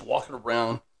 She's just walking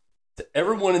around to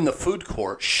everyone in the food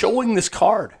court showing this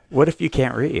card. What if you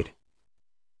can't read?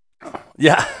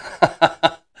 Yeah.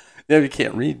 If you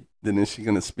can't read, then is she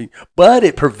going to speak? But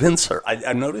it prevents her.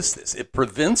 I noticed this. It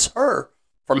prevents her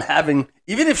from having,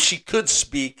 even if she could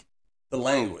speak the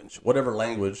language, whatever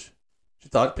language she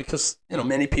thought, because,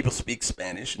 many people speak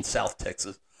Spanish in South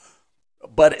Texas.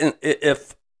 But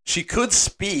if she could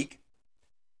speak,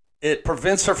 it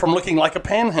prevents her from looking like a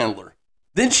panhandler.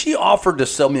 Then she offered to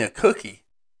sell me a cookie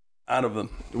out of them.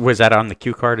 Was that on the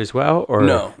cue card as well? Or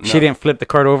No. She didn't flip the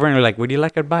card over and you're like, would you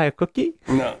like to buy a cookie?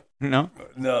 No. No?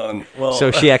 No. Well,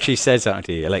 so she actually said something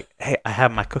to you, like, hey, I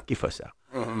have my cookie for sale.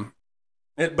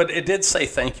 But it did say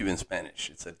thank you in Spanish.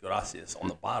 It said gracias on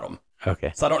the bottom.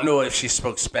 Okay. So I don't know if she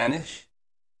spoke Spanish.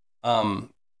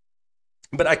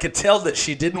 But I could tell that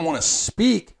she didn't want to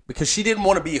speak because she didn't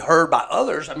want to be heard by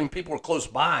others. I mean, people were close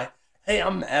by. Hey,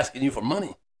 I'm asking you for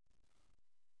money.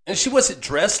 And she wasn't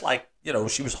dressed like,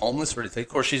 she was homeless or anything. Of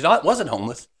course, wasn't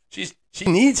homeless. She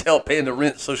needs help paying the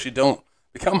rent so she don't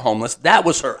become homeless. That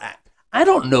was her act. I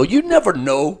don't know. You never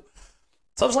know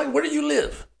So I was like, where do you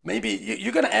live? Maybe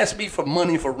you're going to ask me for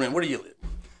money for rent. Where do you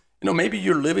live? Maybe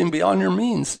you're living beyond your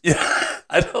means. Yeah,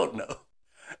 I don't know.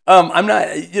 I'm not,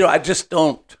 I just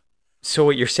don't So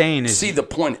what you're saying is see the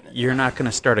point in it. you're not going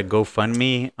to start a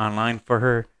GoFundMe online for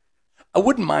her? I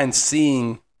wouldn't mind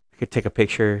seeing. You could take a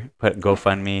picture, put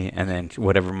GoFundMe, and then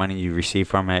whatever money you receive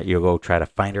from it, you'll go try to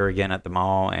find her again at the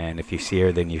mall. And if you see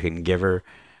her, then you can give her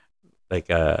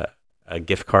like a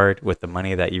gift card with the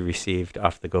money that you received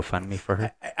off the GoFundMe for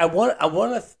her. I want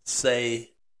to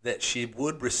say that she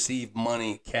would receive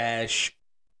money cash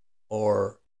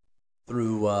or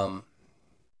through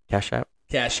Cash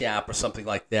App or something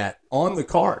like that on the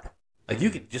card. Like you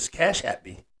could just Cash App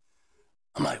me.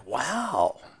 I'm like,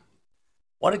 wow.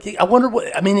 What a gig. I wonder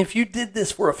if you did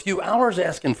this for a few hours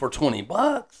asking for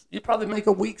 $20, you'd probably make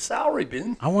a week's salary,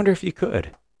 Ben. I wonder if you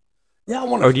could. Yeah, I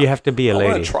want to. Or do you have to be a lady?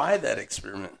 I want to try that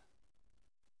experiment.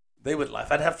 They would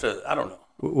laugh. I'd have to, I don't know.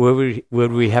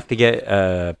 Would we have to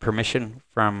get permission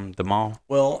from the mall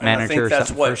manager? And I think that's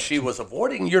what first? she was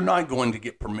avoiding. You're not going to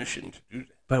get permission to do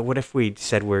that. But what if we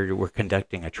said we're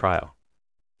conducting a trial,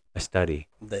 a study?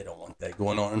 They don't want that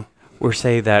going on. We're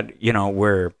saying that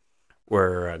we're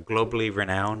globally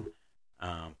renowned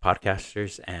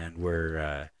podcasters, and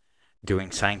we're doing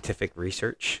scientific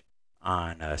research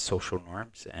on social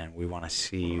norms, and we want to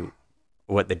see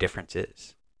what the difference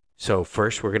is. So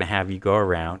first, we're going to have you go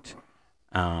around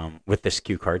with this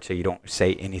cue card, so you don't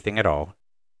say anything at all.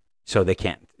 So they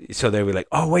can't. So they'll be like,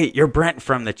 "Oh, wait, you're Brent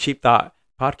from the Cheap Thought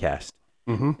podcast."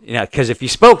 Mm-hmm. Because if you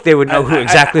spoke, they would know who you are.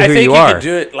 I think you could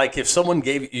do it like if someone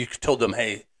you told them,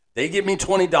 "Hey, they give me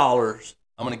 $20,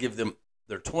 I'm going to give them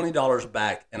their $20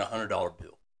 back and a $100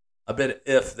 bill." I bet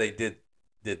if they did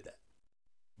that,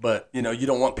 but you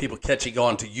don't want people catching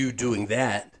on to you doing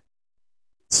that.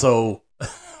 So.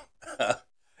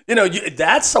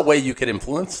 That's a way you could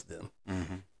influence them.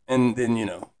 Mm-hmm. And then,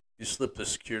 you slip the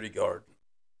security guard,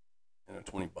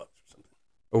 $20 or something.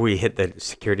 Or we hit the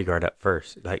security guard up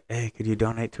first. Like, hey, could you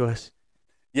donate to us?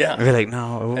 Yeah. And we're like,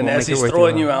 no. And as he's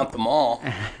throwing you out the mall.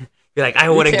 Be like, I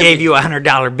would have gave you a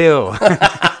 $100 bill.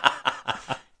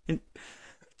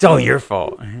 It's all your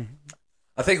fault.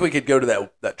 I think we could go to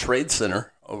that trade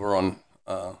center over on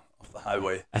off the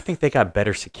highway. I think they got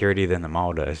better security than the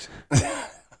mall does.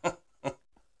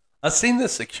 I've seen the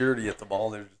security at the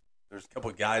mall. There's a couple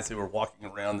of guys who were walking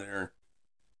around there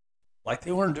like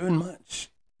they weren't doing much.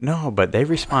 No, but they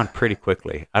respond pretty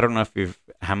quickly. I don't know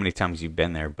how many times you've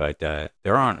been there, but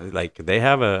they're on, they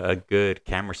have a good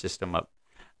camera system up,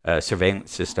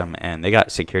 surveillance system, and they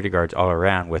got security guards all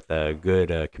around with a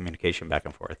good communication back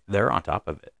and forth. They're on top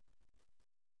of it.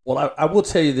 Well, I will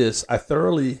tell you this. I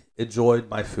thoroughly enjoyed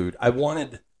my food. I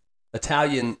wanted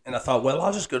Italian, and I thought, well,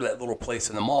 I'll just go to that little place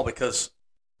in the mall because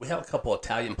we have a couple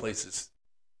Italian places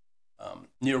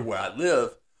near where I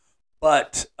live,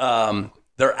 but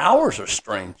their hours are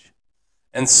strange.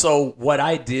 And so what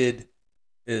I did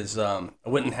is I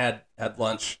went and had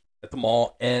lunch at the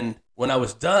mall, and when I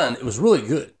was done, it was really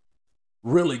good,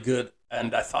 really good.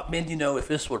 And I thought, man, if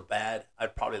this were bad,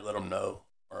 I'd probably let them know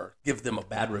or give them a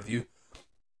bad review.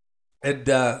 And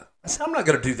I said, I'm not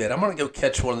going to do that. I'm going to go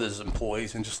catch one of those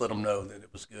employees and just let them know that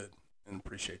it was good and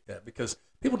appreciate that because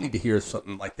people need to hear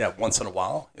something like that once in a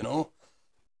while,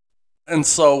 And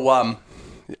so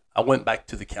I went back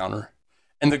to the counter.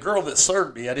 And the girl that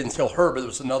served me, I didn't tell her, but there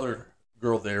was another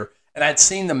girl there. And I'd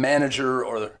seen the manager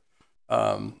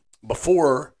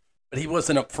before, but he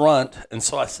wasn't up front. And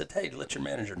so I said, hey, let your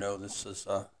manager know this is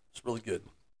it's really good.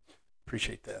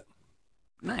 Appreciate that.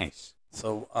 Nice.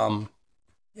 So,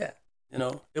 yeah,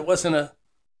 it wasn't a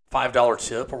 $5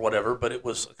 tip or whatever, but it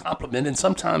was a compliment. And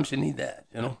sometimes you need that,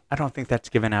 I don't think that's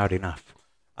given out enough.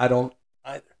 I don't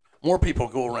either. More people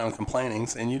go around complaining,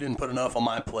 saying you didn't put enough on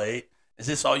my plate. Is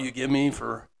this all you give me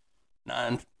for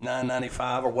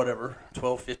 $9.95 or whatever,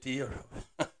 $12.50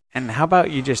 or? And how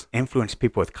about you just influence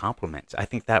people with compliments? I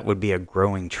think that would be a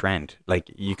growing trend. Like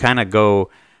you kind of go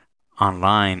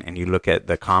online and you look at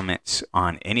the comments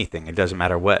on anything. It doesn't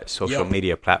matter what social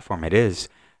media platform it is.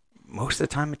 Most of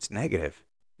the time it's negative.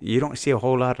 You don't see a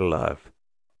whole lot of love.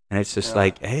 And it's just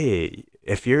like, hey,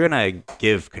 if you're going to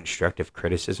give constructive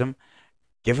criticism,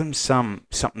 give them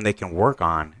something they can work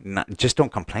on. Just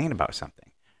don't complain about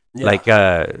something. Yeah. Like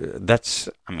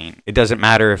it doesn't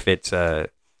matter if it's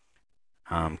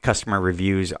customer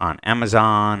reviews on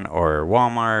Amazon or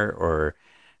Walmart or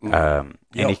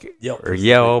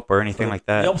Yelp or anything like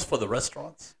that. Yelp's for the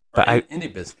restaurants. or But any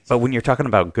business. But when you're talking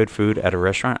about good food at a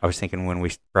restaurant, I was thinking when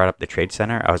we brought up the Trade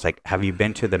Center, I was like, have you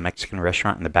been to the Mexican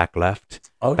restaurant in the back left?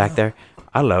 Oh, back yeah. there?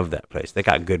 I love that place. They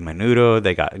got good menudo.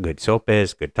 They got good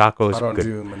sopes, good tacos. I don't good...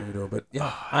 do menudo, but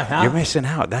yeah, I have. You're missing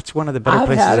out. That's one of the better I've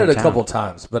places had it in a town. couple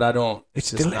times, but I don't.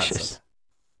 It's just not delicious.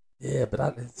 something- Yeah,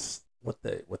 but it's what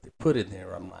they put in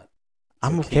there. I'm not.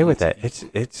 I'm so okay keen with to that.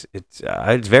 eat.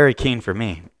 It's very keen for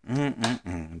me.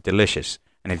 Delicious.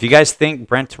 And if you guys think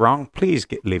Brent's wrong, please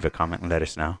leave a comment and let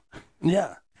us know.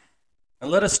 Yeah, and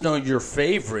let us know your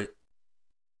favorite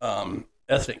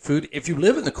ethnic food. If you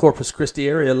live in the Corpus Christi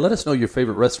area, let us know your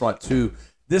favorite restaurant too.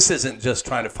 This isn't just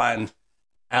trying to find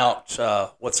out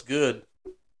what's good,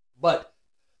 but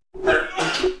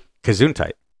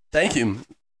Gesundheit. thank you.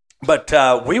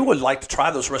 But we would like to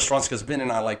try those restaurants because Ben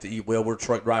and I like to eat well. We're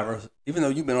truck drivers. Even though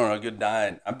you've been on a good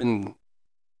diet, I've been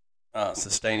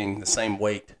sustaining the same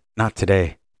weight. Not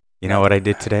today. You know what I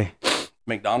did today?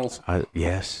 McDonald's?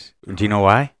 Yes. Do you know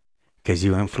why? Because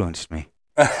you influenced me.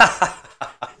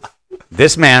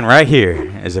 This man right here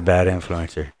is a bad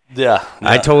influencer. Yeah.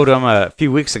 I told him a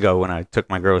few weeks ago when I took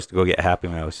my girls to go get Happy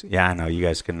Meals. Yeah, I know. You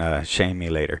guys can shame me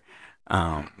later.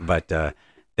 But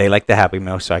they like the Happy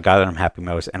Meal, so I got them Happy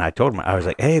Meals. And I told them, I was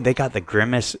like, hey, they got the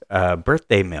Grimace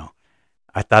birthday meal.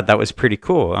 I thought that was pretty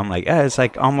cool. I'm like, yeah, it's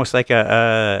like almost like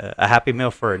a Happy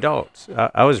Meal for adults.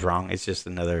 I was wrong. It's just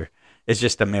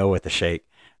a meal with a shake.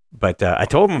 But I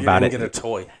told him about it. You didn't get a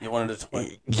toy. You wanted a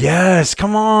toy? Yes,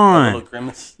 come A on. little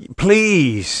Grimace?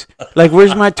 Please. Like,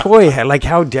 where's my toy? Like,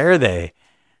 how dare they?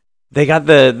 They got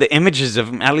the images of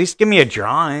him. At least give me a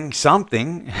drawing,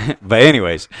 something. But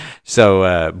anyways,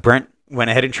 so Brent went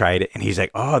ahead and tried it, and he's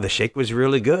like, oh, the shake was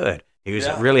really good. He was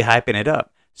really hyping it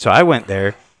up. So I went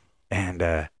there, and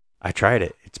I tried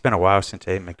it. It's been a while since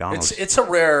I ate McDonald's. It's a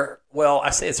rare, well, I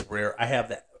say it's rare. I have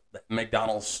that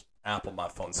McDonald's app on my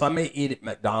phone. So I may eat at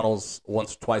McDonald's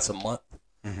once or twice a month.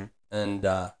 Mm-hmm. And,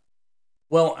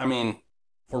 well, I mean,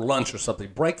 for lunch or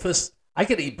something. Breakfast, I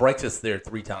could eat breakfast there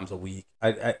 3 times a week.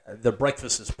 The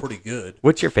breakfast is pretty good.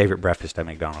 What's your favorite breakfast at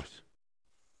McDonald's?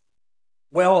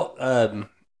 Well,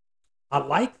 I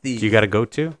like the... Do you got to go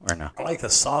to or no? I like the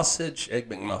sausage egg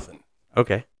McMuffin.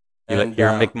 Okay. You're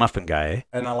a McMuffin guy, eh?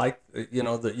 And I like,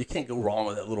 you can't go wrong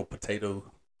with that little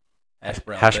potato hash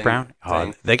brown. Hash brown?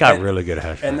 Oh, they got really good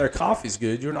hash brown. And their coffee's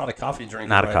good. You're not a coffee drinker.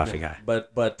 Not a right? coffee guy.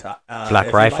 But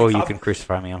Black Rifle, you can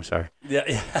crucify me. I'm sorry.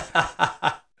 Yeah.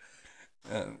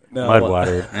 No,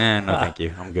 Mudwater. No, thank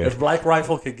you. I'm good. If Black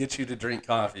Rifle could get you to drink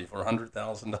coffee for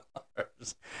 $100,000,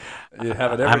 you'd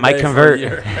have it every I might day convert. for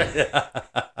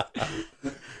a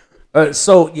year.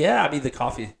 So, yeah, I mean, the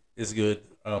coffee is good.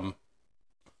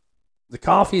 The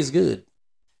coffee is good.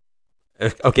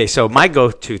 Okay, so my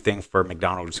go-to thing for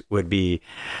McDonald's would be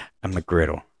a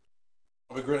McGriddle.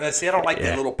 See, I don't like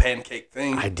that little pancake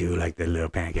thing. I do like the little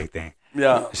pancake thing.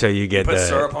 Yeah. So you get put the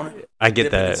syrup on it? I get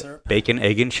Dip it in the syrup? bacon,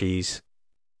 egg, and cheese.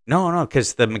 No,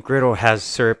 because the McGriddle has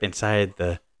syrup inside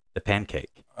the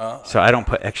pancake. So I don't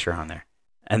put extra on there.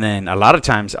 And then a lot of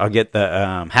times I'll get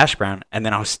the hash brown, and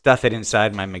then I'll stuff it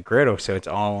inside my McGriddle so it's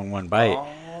all in one bite. Oh,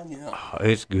 yeah. Oh,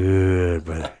 it's good,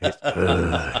 brother. It's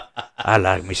good. I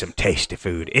like me some tasty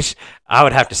food. I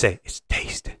would have to say it's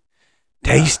tasty.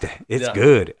 Tasty. It's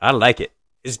good. I like it.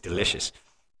 It's delicious.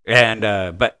 And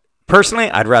but personally,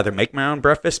 I'd rather make my own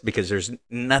breakfast because there's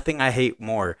nothing I hate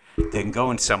more than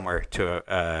going somewhere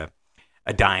to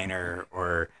a diner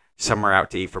or somewhere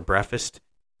out to eat for breakfast,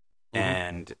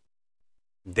 and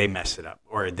they mess it up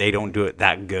or they don't do it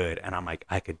that good. And I'm like,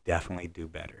 I could definitely do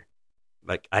better.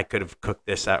 Like, I could have cooked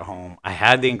this at home. I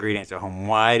had the ingredients at home.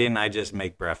 Why didn't I just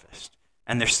make breakfast?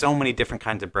 And there's so many different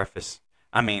kinds of breakfast.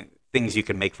 I mean, things you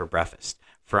can make for breakfast,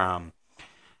 from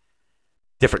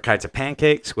different kinds of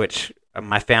pancakes, which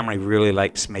my family really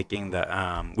likes making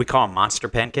we call them monster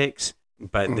pancakes,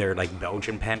 but they're like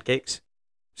Belgian pancakes.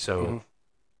 So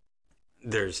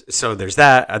there's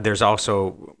that. There's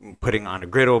also putting on a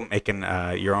griddle, making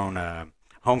your own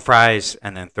home fries,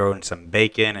 and then throwing some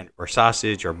bacon or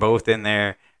sausage or both in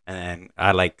there. And then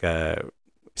I like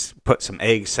put some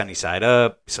eggs sunny side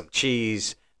up, some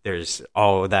cheese. There's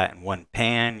all of that in one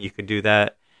pan. You could do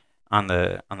that on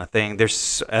the thing.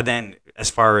 And then as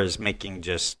far as making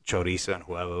just chorizo and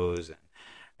huevos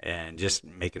and just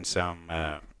making some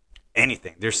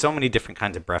anything. There's so many different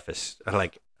kinds of breakfasts.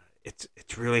 Like, it's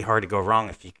really hard to go wrong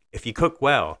if you cook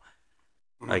well.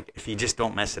 Like, if you just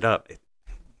don't mess it up.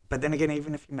 But then again,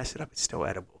 even if you mess it up, it's still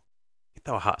edible. You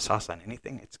throw a hot sauce on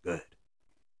anything, it's good.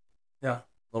 Yeah, a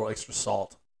little extra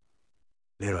salt.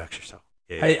 Little extra salt.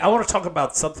 Yeah, Hey, I want to talk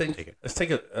about something. Take it. Let's take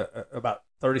about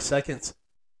 30 seconds.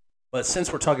 But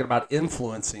since we're talking about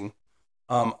influencing,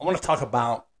 I want to talk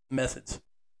about methods.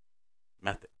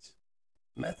 Methods.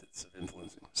 Methods of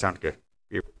influencing. Sound good.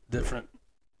 Different.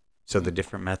 So the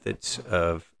different methods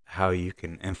of how you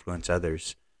can influence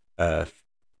others.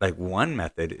 Like one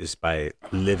method is by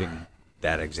living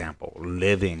that example,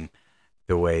 living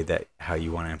the way that how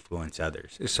you want to influence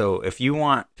others. So if you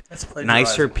want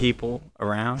nicer people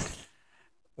around,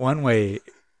 one way.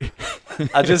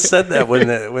 I just said that when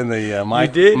the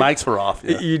mics were off.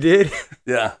 Yeah. You did?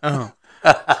 Yeah. Oh.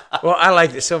 Well, I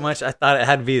liked it so much, I thought it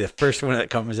had to be the first one that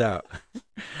comes out.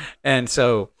 And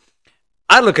so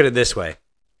I look at it this way.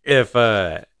 If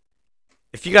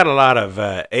you got a lot of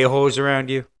a-holes around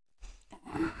you,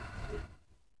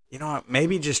 you know what?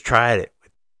 Maybe just try it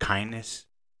with kindness.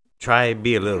 Try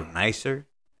be a little nicer,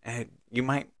 and you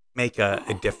might make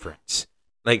a difference.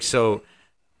 Like, so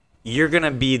you're going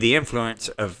to be the influence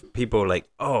of people like,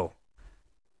 oh,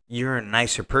 you're a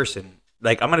nicer person.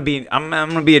 Like, I'm going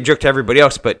to be a jerk to everybody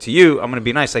else, but to you, I'm going to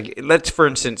be nice. Like, for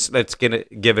instance,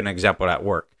 give an example at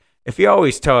work. If you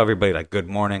always tell everybody like good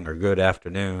morning or good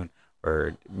afternoon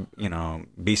or,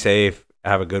 be safe,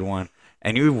 have a good one,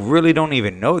 and you really don't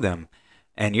even know them,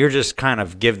 and you're just kind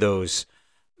of give those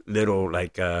little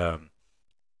like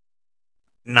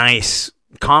nice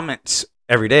comments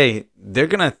every day, they're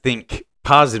going to think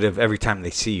positive every time they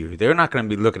see you. They're not going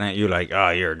to be looking at you like, oh,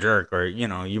 you're a jerk, or,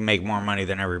 you make more money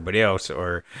than everybody else,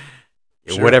 or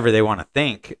whatever they want to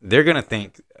think. They're going to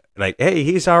think like, hey,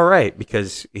 he's all right,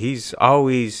 because he's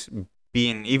always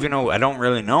being, even though I don't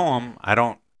really know him, I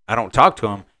don't talk to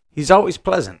him, he's always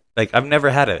pleasant. Like, I've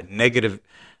never had a negative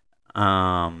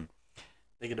vibe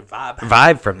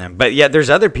from them. But yet there's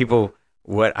other people,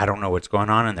 I don't know what's going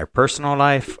on in their personal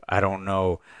life. I don't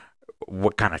know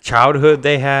what kind of childhood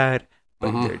they had,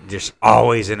 but they're just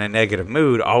always in a negative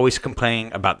mood, always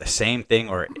complaining about the same thing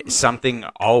or something,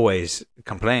 always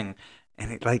complaining.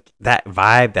 And like that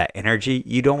vibe, that energy,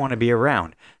 you don't want to be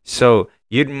around. So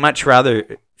you'd much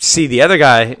rather see the other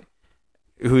guy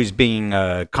who's being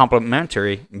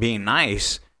complimentary, being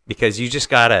nice, because you just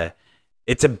gotta,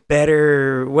 it's a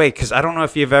better way. Because I don't know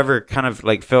if you've ever kind of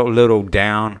like felt a little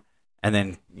down, and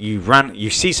then you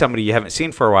see somebody you haven't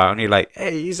seen for a while, and you're like,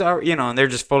 hey, he's all, and they're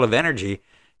just full of energy.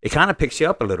 It kind of picks you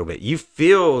up a little bit. You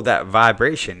feel that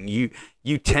vibration. You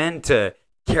tend to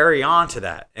carry on to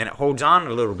that, and it holds on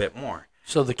a little bit more.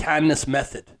 So the kindness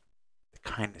method. The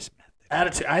kindness method.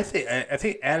 Attitude. I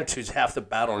think attitude's half the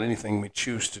battle in anything we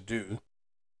choose to do.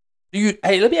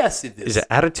 Hey, let me ask you this. Is it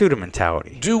attitude or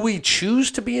mentality? Do we choose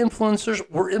to be influencers?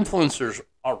 We're influencers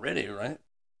already, right?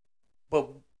 But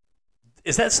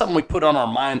is that something we put on our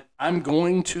mind? I'm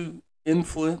going to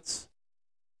influence?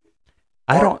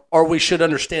 Or we should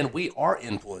understand we are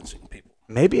influencing people.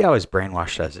 Maybe I was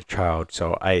brainwashed as a child,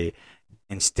 so I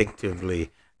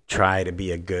instinctively try to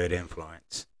be a good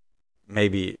influence.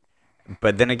 Maybe,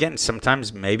 but then again,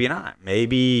 sometimes maybe not.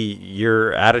 Maybe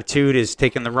your attitude is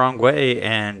taken the wrong way,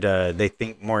 and they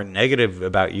think more negative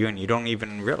about you, and you don't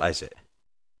even realize it.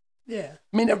 Yeah,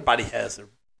 I mean, everybody has their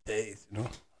days,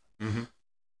 Mm-hmm.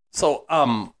 So,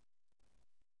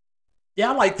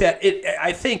 yeah, I like that.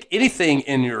 I think anything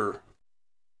in your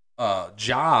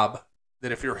job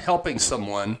that if you're helping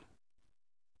someone,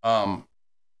 or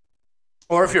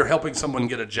if you're helping someone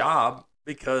get a job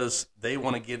because they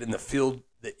want to get in the field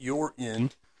that you're in,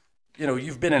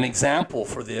 you've been an example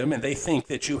for them and they think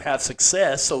that you have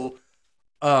success. So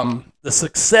the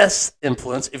success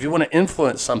influence, if you want to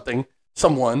influence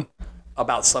someone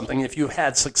about something, if you've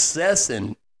had success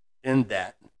in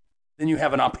that, then you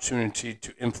have an opportunity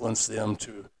to influence them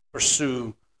to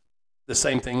pursue the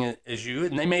same thing as you,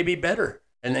 and they may be better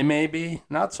and they may be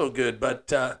not so good,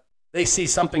 but they see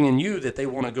something in you that they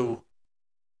want to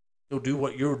go do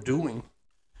what you're doing,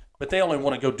 but they only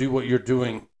want to go do what you're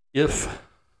doing if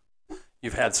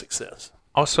you've had success.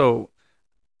 Also,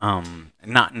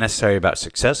 not necessarily about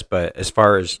success, but as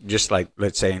far as just like,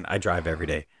 let's say I drive every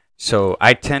day. So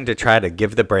I tend to try to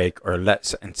give the break, or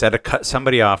instead of cut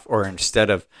somebody off, or instead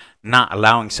of not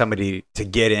allowing somebody to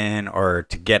get in or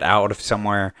to get out of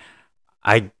somewhere,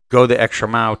 I go the extra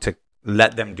mile to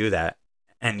let them do that.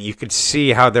 And you could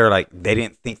see how they're like, they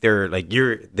didn't think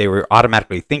they were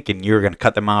automatically thinking you were going to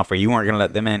cut them off or you weren't going to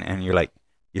let them in. And you're like,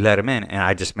 you let them in. And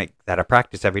I just make that a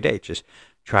practice every day. Just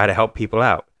try to help people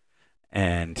out.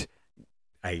 And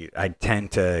I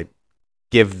tend to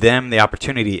give them the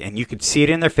opportunity, and you could see it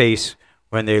in their face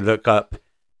when they look up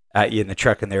at you in the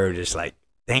truck and they're just like,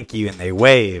 thank you. And they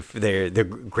wave. They're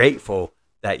grateful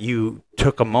that you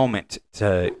took a moment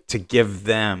to give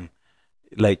them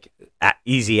like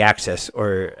easy access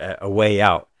or a way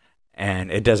out.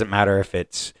 And it doesn't matter if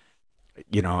it's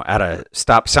at a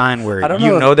stop sign where I don't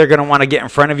know. they're going to want to get in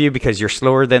front of you because you're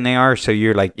slower than they are. So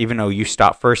you're like, even though you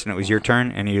stopped first and it was your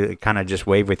turn, and you kind of just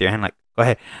wave with your hand like, go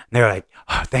ahead. And they're like,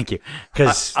 oh, thank you.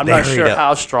 Because I'm not sure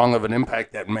how strong of an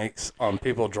impact that makes on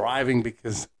people driving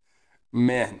because,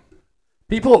 man,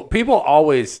 people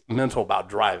always mental about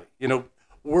driving.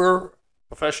 We're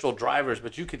professional drivers,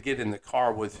 but you could get in the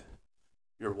car with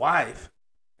your wife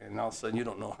and all of a sudden you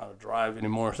don't know how to drive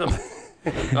anymore or something.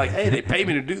 Like, hey, they pay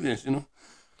me to do this,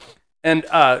 And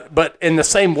but in the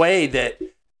same way that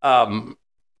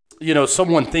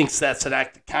someone thinks that's an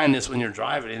act of kindness when you're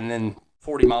driving, and then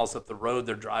 40 miles up the road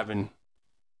they're driving,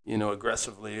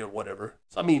 aggressively or whatever.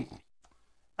 So I mean,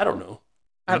 I don't know.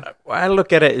 I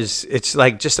look at it as it's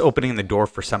like just opening the door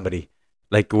for somebody.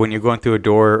 Like when you're going through a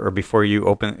door, or before you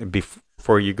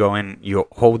go in, you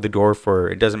hold the door for.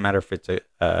 It doesn't matter if it's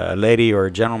a lady or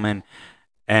a gentleman,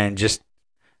 and just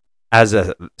as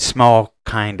a small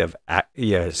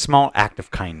small act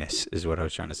of kindness is what I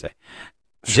was trying to say.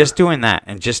 Sure. Just doing that,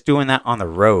 and just doing that on the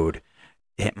road,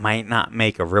 it might not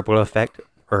make a ripple effect,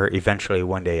 or eventually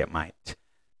one day it might.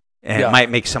 And it might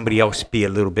make somebody else be a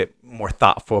little bit more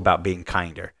thoughtful about being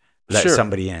kinder. Let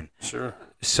somebody in. Sure.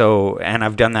 So, and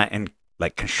I've done that in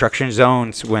like construction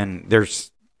zones when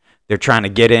they're trying to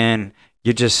get in.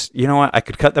 You just, what, I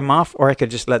could cut them off, or I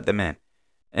could just let them in.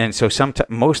 And so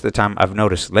most of the time I've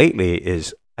noticed lately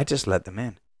is I just let them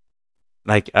in.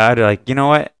 Like, you know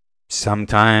what?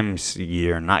 Sometimes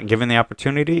you're not given the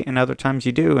opportunity, and other times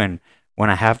you do. And when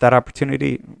I have that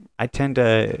opportunity, I tend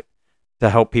to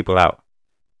help people out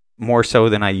more so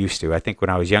than I used to. I think when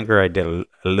I was younger, I did a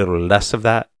little less of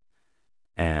that.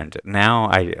 And now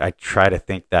I try to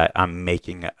think that I'm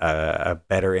making a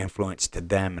better influence to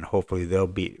them, and hopefully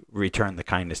they'll return the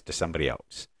kindness to somebody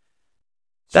else.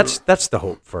 Sure. That's the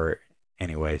hope for it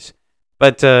anyways.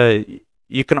 But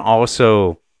you can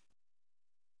also,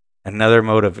 another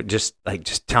motive, just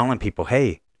telling people,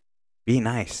 hey, be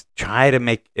nice. Try to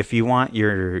make, if you want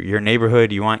your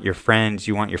neighborhood, you want your friends,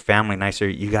 you want your family nicer,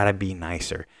 you got to be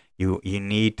nicer. You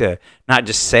need to not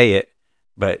just say it,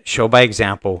 but show by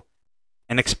example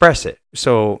and express it.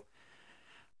 So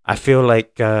I feel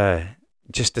like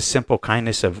just a simple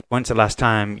kindness of, when's the last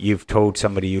time you've told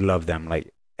somebody you love them?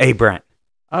 Like, hey, Brent,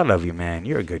 I love you, man.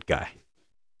 You're a good guy.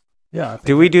 Yeah.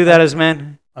 Do we do that as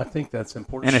men? I think that's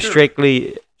important. In a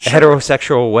strictly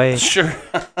heterosexual way? Sure.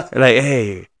 Like,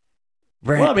 hey,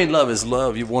 Brent. Well, I mean, love is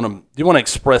love. You want to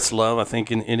express love, I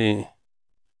think, in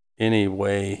any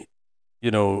way.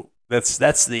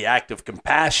 That's the act of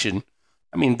compassion.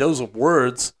 I mean, those are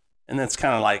words, and that's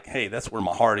kind of like, hey, that's where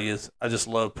my heart is. I just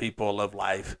love people. I love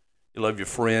life. You love your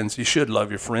friends. You should love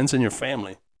your friends and your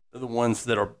family. They're the ones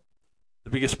that are the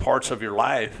biggest parts of your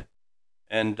life.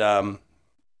 And,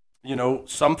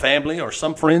 some family or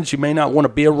some friends you may not want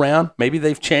to be around. Maybe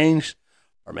they've changed,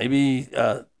 or maybe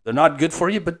they're not good for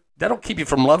you, but that'll keep you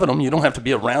from loving them. You don't have to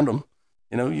be around them.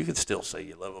 You could still say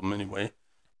you love them anyway.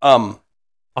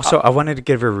 Also, I wanted to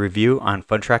give a review on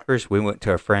Fun Trackers. We went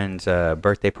to a friend's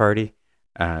birthday party,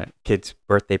 kid's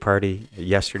birthday party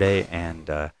yesterday,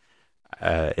 and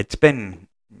it's been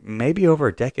maybe over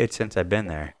a decade since I've been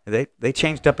there. They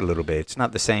changed up a little bit. It's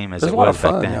not the same as it was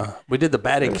back then. Yeah. We did the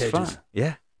batting cages. Fun.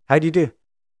 Yeah. How'd you do?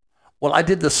 Well, I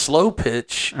did the slow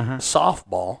pitch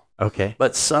softball. Okay.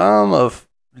 But some of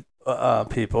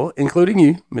people, including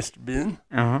you, Mr. Ben,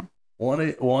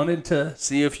 wanted to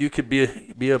see if you could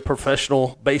be a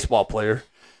professional baseball player,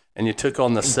 and you took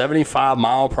on the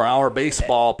 75-mile-per-hour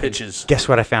baseball pitches. Guess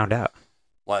what I found out?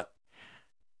 What?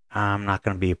 I'm not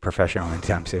going to be a professional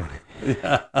anytime soon.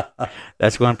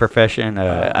 That's one profession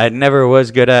I never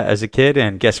was good at as a kid,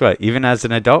 and guess what? Even as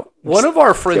an adult, one of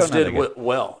our friends did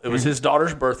well. It was his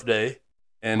daughter's birthday,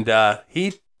 and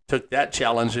he took that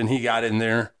challenge, and he got in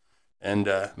there, and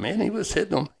man, he was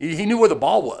hitting them. He knew where the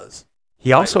ball was.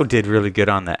 He also did really good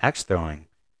on the axe throwing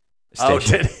station. Oh,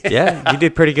 did he? Yeah, he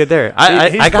did pretty good there.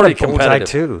 I got a bullseye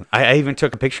too. I even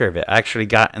took a picture of it. I actually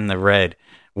got in the red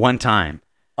one time.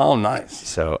 Oh, nice.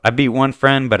 So I beat one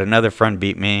friend, but another friend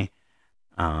beat me.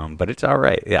 But it's all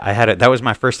right. Yeah, I had it. That was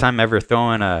my first time ever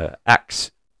throwing a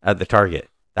axe at the target.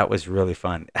 That was really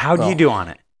fun. How do you do on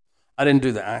it? I didn't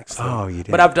do the axe throw. Oh, you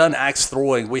did. But I've done axe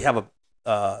throwing. We have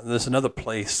there's another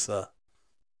place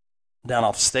down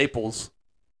off Staples,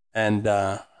 and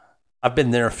I've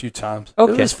been there a few times.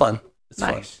 Okay. It was fun. It's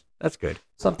nice. Fun. That's good.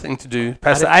 Something to do.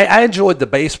 I enjoyed the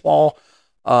baseball.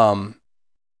 I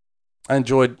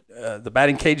enjoyed the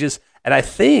batting cages, and I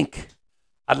think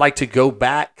I'd like to go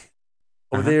back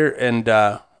over there and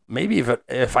maybe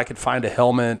if I could find a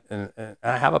helmet and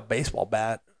I have a baseball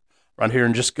bat around here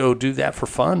and just go do that for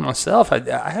fun myself. I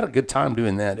had a good time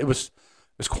doing that. It was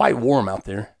was quite warm out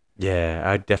there. Yeah,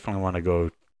 I definitely want to go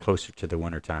closer to the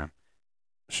wintertime.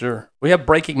 Sure. We have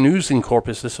breaking news in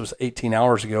Corpus. This was 18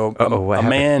 hours ago. What a happened?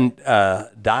 man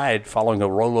died following a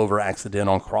rollover accident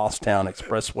on Crosstown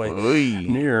Expressway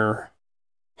near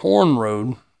Horn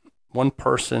Road. One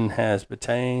person has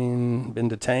been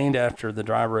detained after the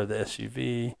driver of the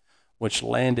SUV, which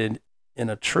landed in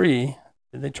a tree.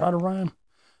 Did they try to rhyme?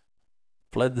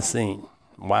 Fled the scene.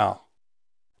 Wow.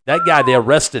 That guy, they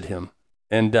arrested him,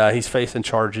 and he's facing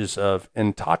charges of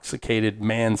intoxicated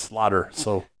manslaughter.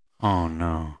 So, Oh,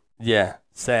 no. yeah,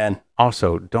 sad.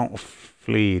 Also, don't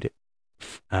flee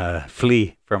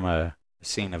from a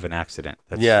scene of an accident.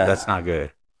 That's not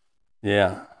good.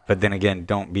 Yeah. But then again,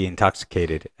 don't be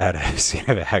intoxicated at a scene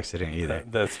of an accident either.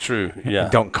 That's true. Yeah.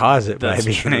 Don't cause it by That's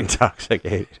being true.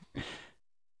 intoxicated.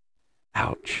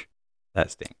 Ouch.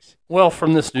 That stinks. Well,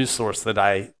 from this news source that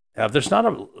I have, there's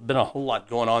not been a whole lot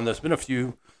going on. There's been a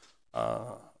few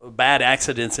bad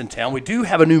accidents in town. We do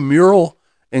have a new mural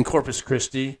in Corpus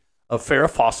Christi of Farrah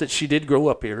Fawcett. She did grow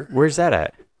up here. Where's that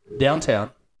at?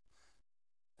 Downtown.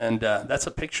 And that's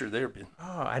a picture there, Ben.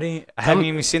 Oh, I haven't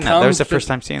even seen that. That was the first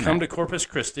time seeing that. Come to Corpus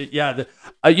Christi. Yeah.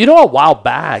 A while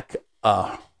back,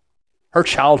 her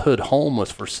childhood home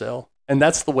was for sale. And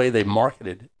that's the way they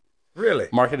marketed it. Really?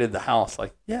 Marketed the house.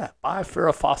 Like, yeah, buy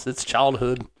Farrah Fawcett's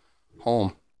childhood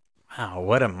home. Wow,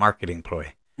 what a marketing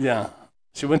ploy. Yeah.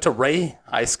 She went to Ray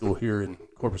High School here in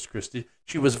Corpus Christi.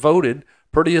 She was voted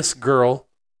prettiest girl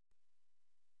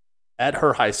at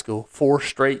her high school 4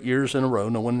 straight years in a row.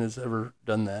 No one has ever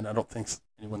done that. I don't think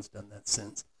anyone's done that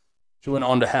since. She went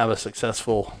on to have a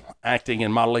successful acting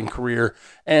and modeling career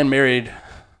and married,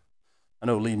 I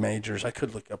know Lee Majors. I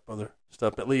could look up other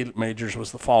stuff, but Lee Majors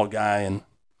was the Fall Guy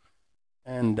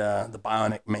and the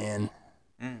Bionic Man.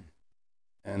 Mm.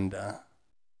 And,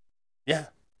 yeah.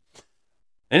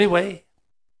 Anyway,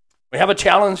 we have a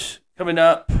challenge coming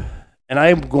up, and I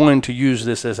am going to use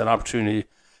this as an opportunity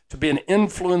to be an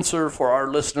influencer for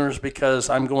our listeners because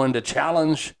I'm going to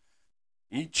challenge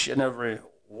each and every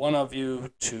one of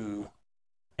you to...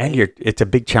 And it's a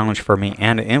big challenge for me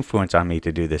and an influence on me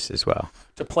to do this as well.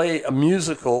 To play a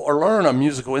musical or learn a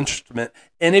musical instrument.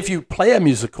 And if you play a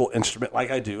musical instrument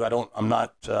like I do,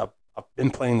 I've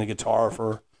been playing the guitar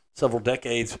for several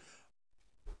decades,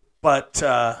 but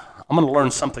I'm going to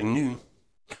learn something new.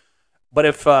 But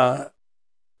if,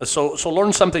 so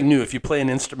learn something new if you play an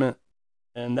instrument,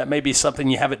 and that may be something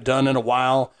you haven't done in a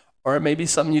while, or it may be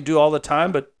something you do all the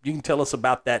time, but you can tell us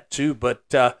about that too. But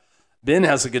Ben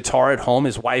has a guitar at home.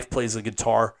 His wife plays the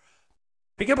guitar.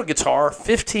 Pick up a guitar.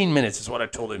 15 minutes is what I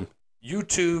told him.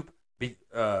 YouTube,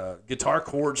 guitar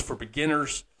chords for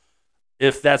beginners.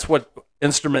 If that's what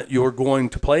instrument you're going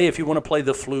to play. If you want to play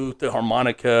the flute, the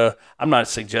harmonica, I'm not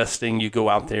suggesting you go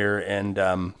out there and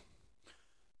buy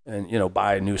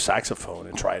a new saxophone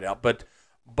and try it out. But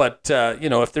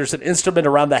if there's an instrument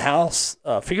around the house,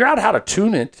 figure out how to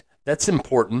tune it. That's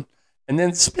important. And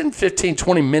then spend 15,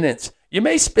 20 minutes. You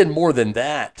may spend more than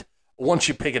that once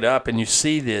you pick it up and you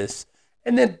see this.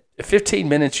 And then 15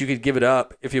 minutes, you could give it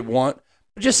up if you want.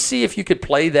 But just see if you could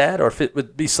play that or if it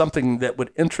would be something that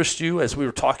would interest you. As we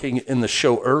were talking in the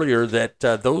show earlier, that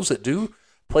those that do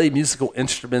play musical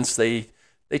instruments, they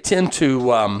tend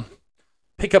to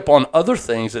pick up on other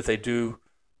things that they do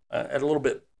at a little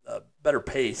bit better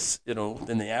pace,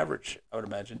 than the average, I would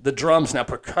imagine. The drums, now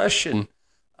percussion,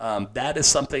 that is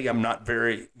something I'm not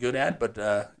very good at, but,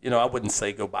 I wouldn't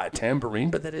say go buy a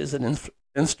tambourine, but that is an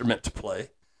instrument to play.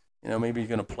 Maybe you're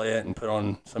going to play it and put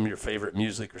on some of your favorite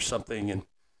music or something and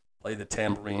play the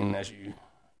tambourine as you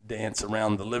dance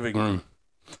around the living room.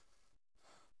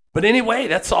 But anyway,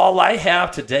 that's all I have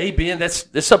today, Ben. This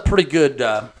is a pretty good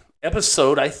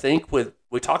episode, I think.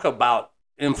 We talk about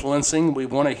influencing. We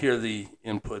want to hear the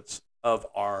inputs of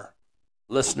our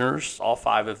listeners, all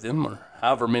 5 of them, or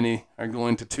however many are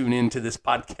going to tune into this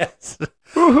podcast.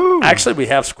 Actually, we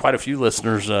have quite a few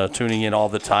listeners tuning in all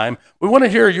the time. We want to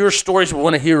hear your stories. We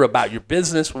want to hear about your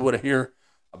business. We want to hear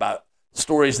about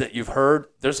stories that you've heard.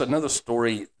 There's another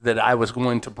story that I was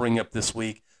going to bring up this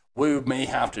week. We may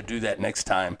have to do that next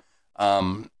time.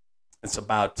 It's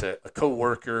about a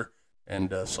coworker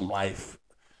and some life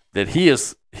that he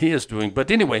is doing. But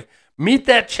anyway, meet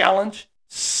that challenge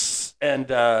and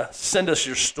send us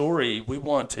your story. We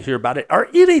want to hear about it. Or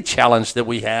any challenge that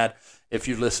we had if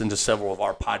you listen to several of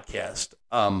our podcasts.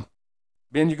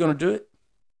 Ben, you going to do it?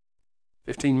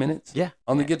 15 minutes? Yeah.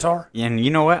 On the guitar? And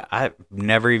you know what? I've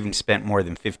never even spent more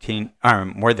than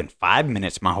 5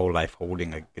 minutes my whole life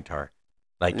holding a guitar.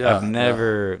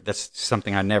 That's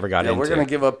something I never got into. We're going to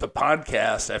give up the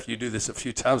podcast after you do this a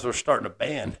few times. We're starting a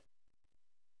band.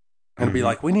 And be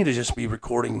like, we need to just be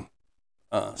recording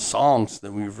songs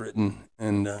that we've written,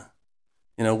 and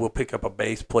we'll pick up a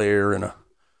bass player and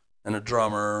a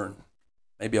drummer, and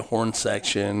maybe a horn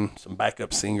section, some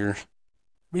backup singers.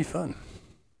 It'll be fun.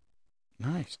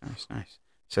 Nice.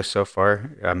 So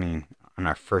far, I mean, on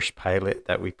our first pilot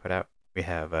that we put out, we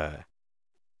have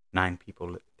 9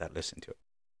 people that listen to it.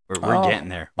 We're getting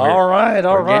there. All right.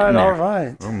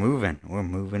 We're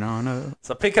moving on up.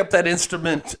 So pick up that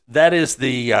instrument. That is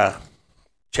the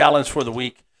challenge for the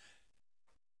week.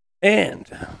 And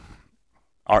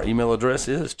our email address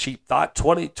is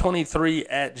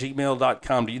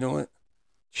cheapthought2023@gmail.com. Do you know it?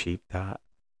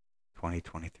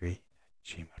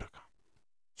 Cheapthought2023@gmail.com.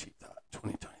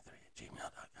 Cheapthought2023.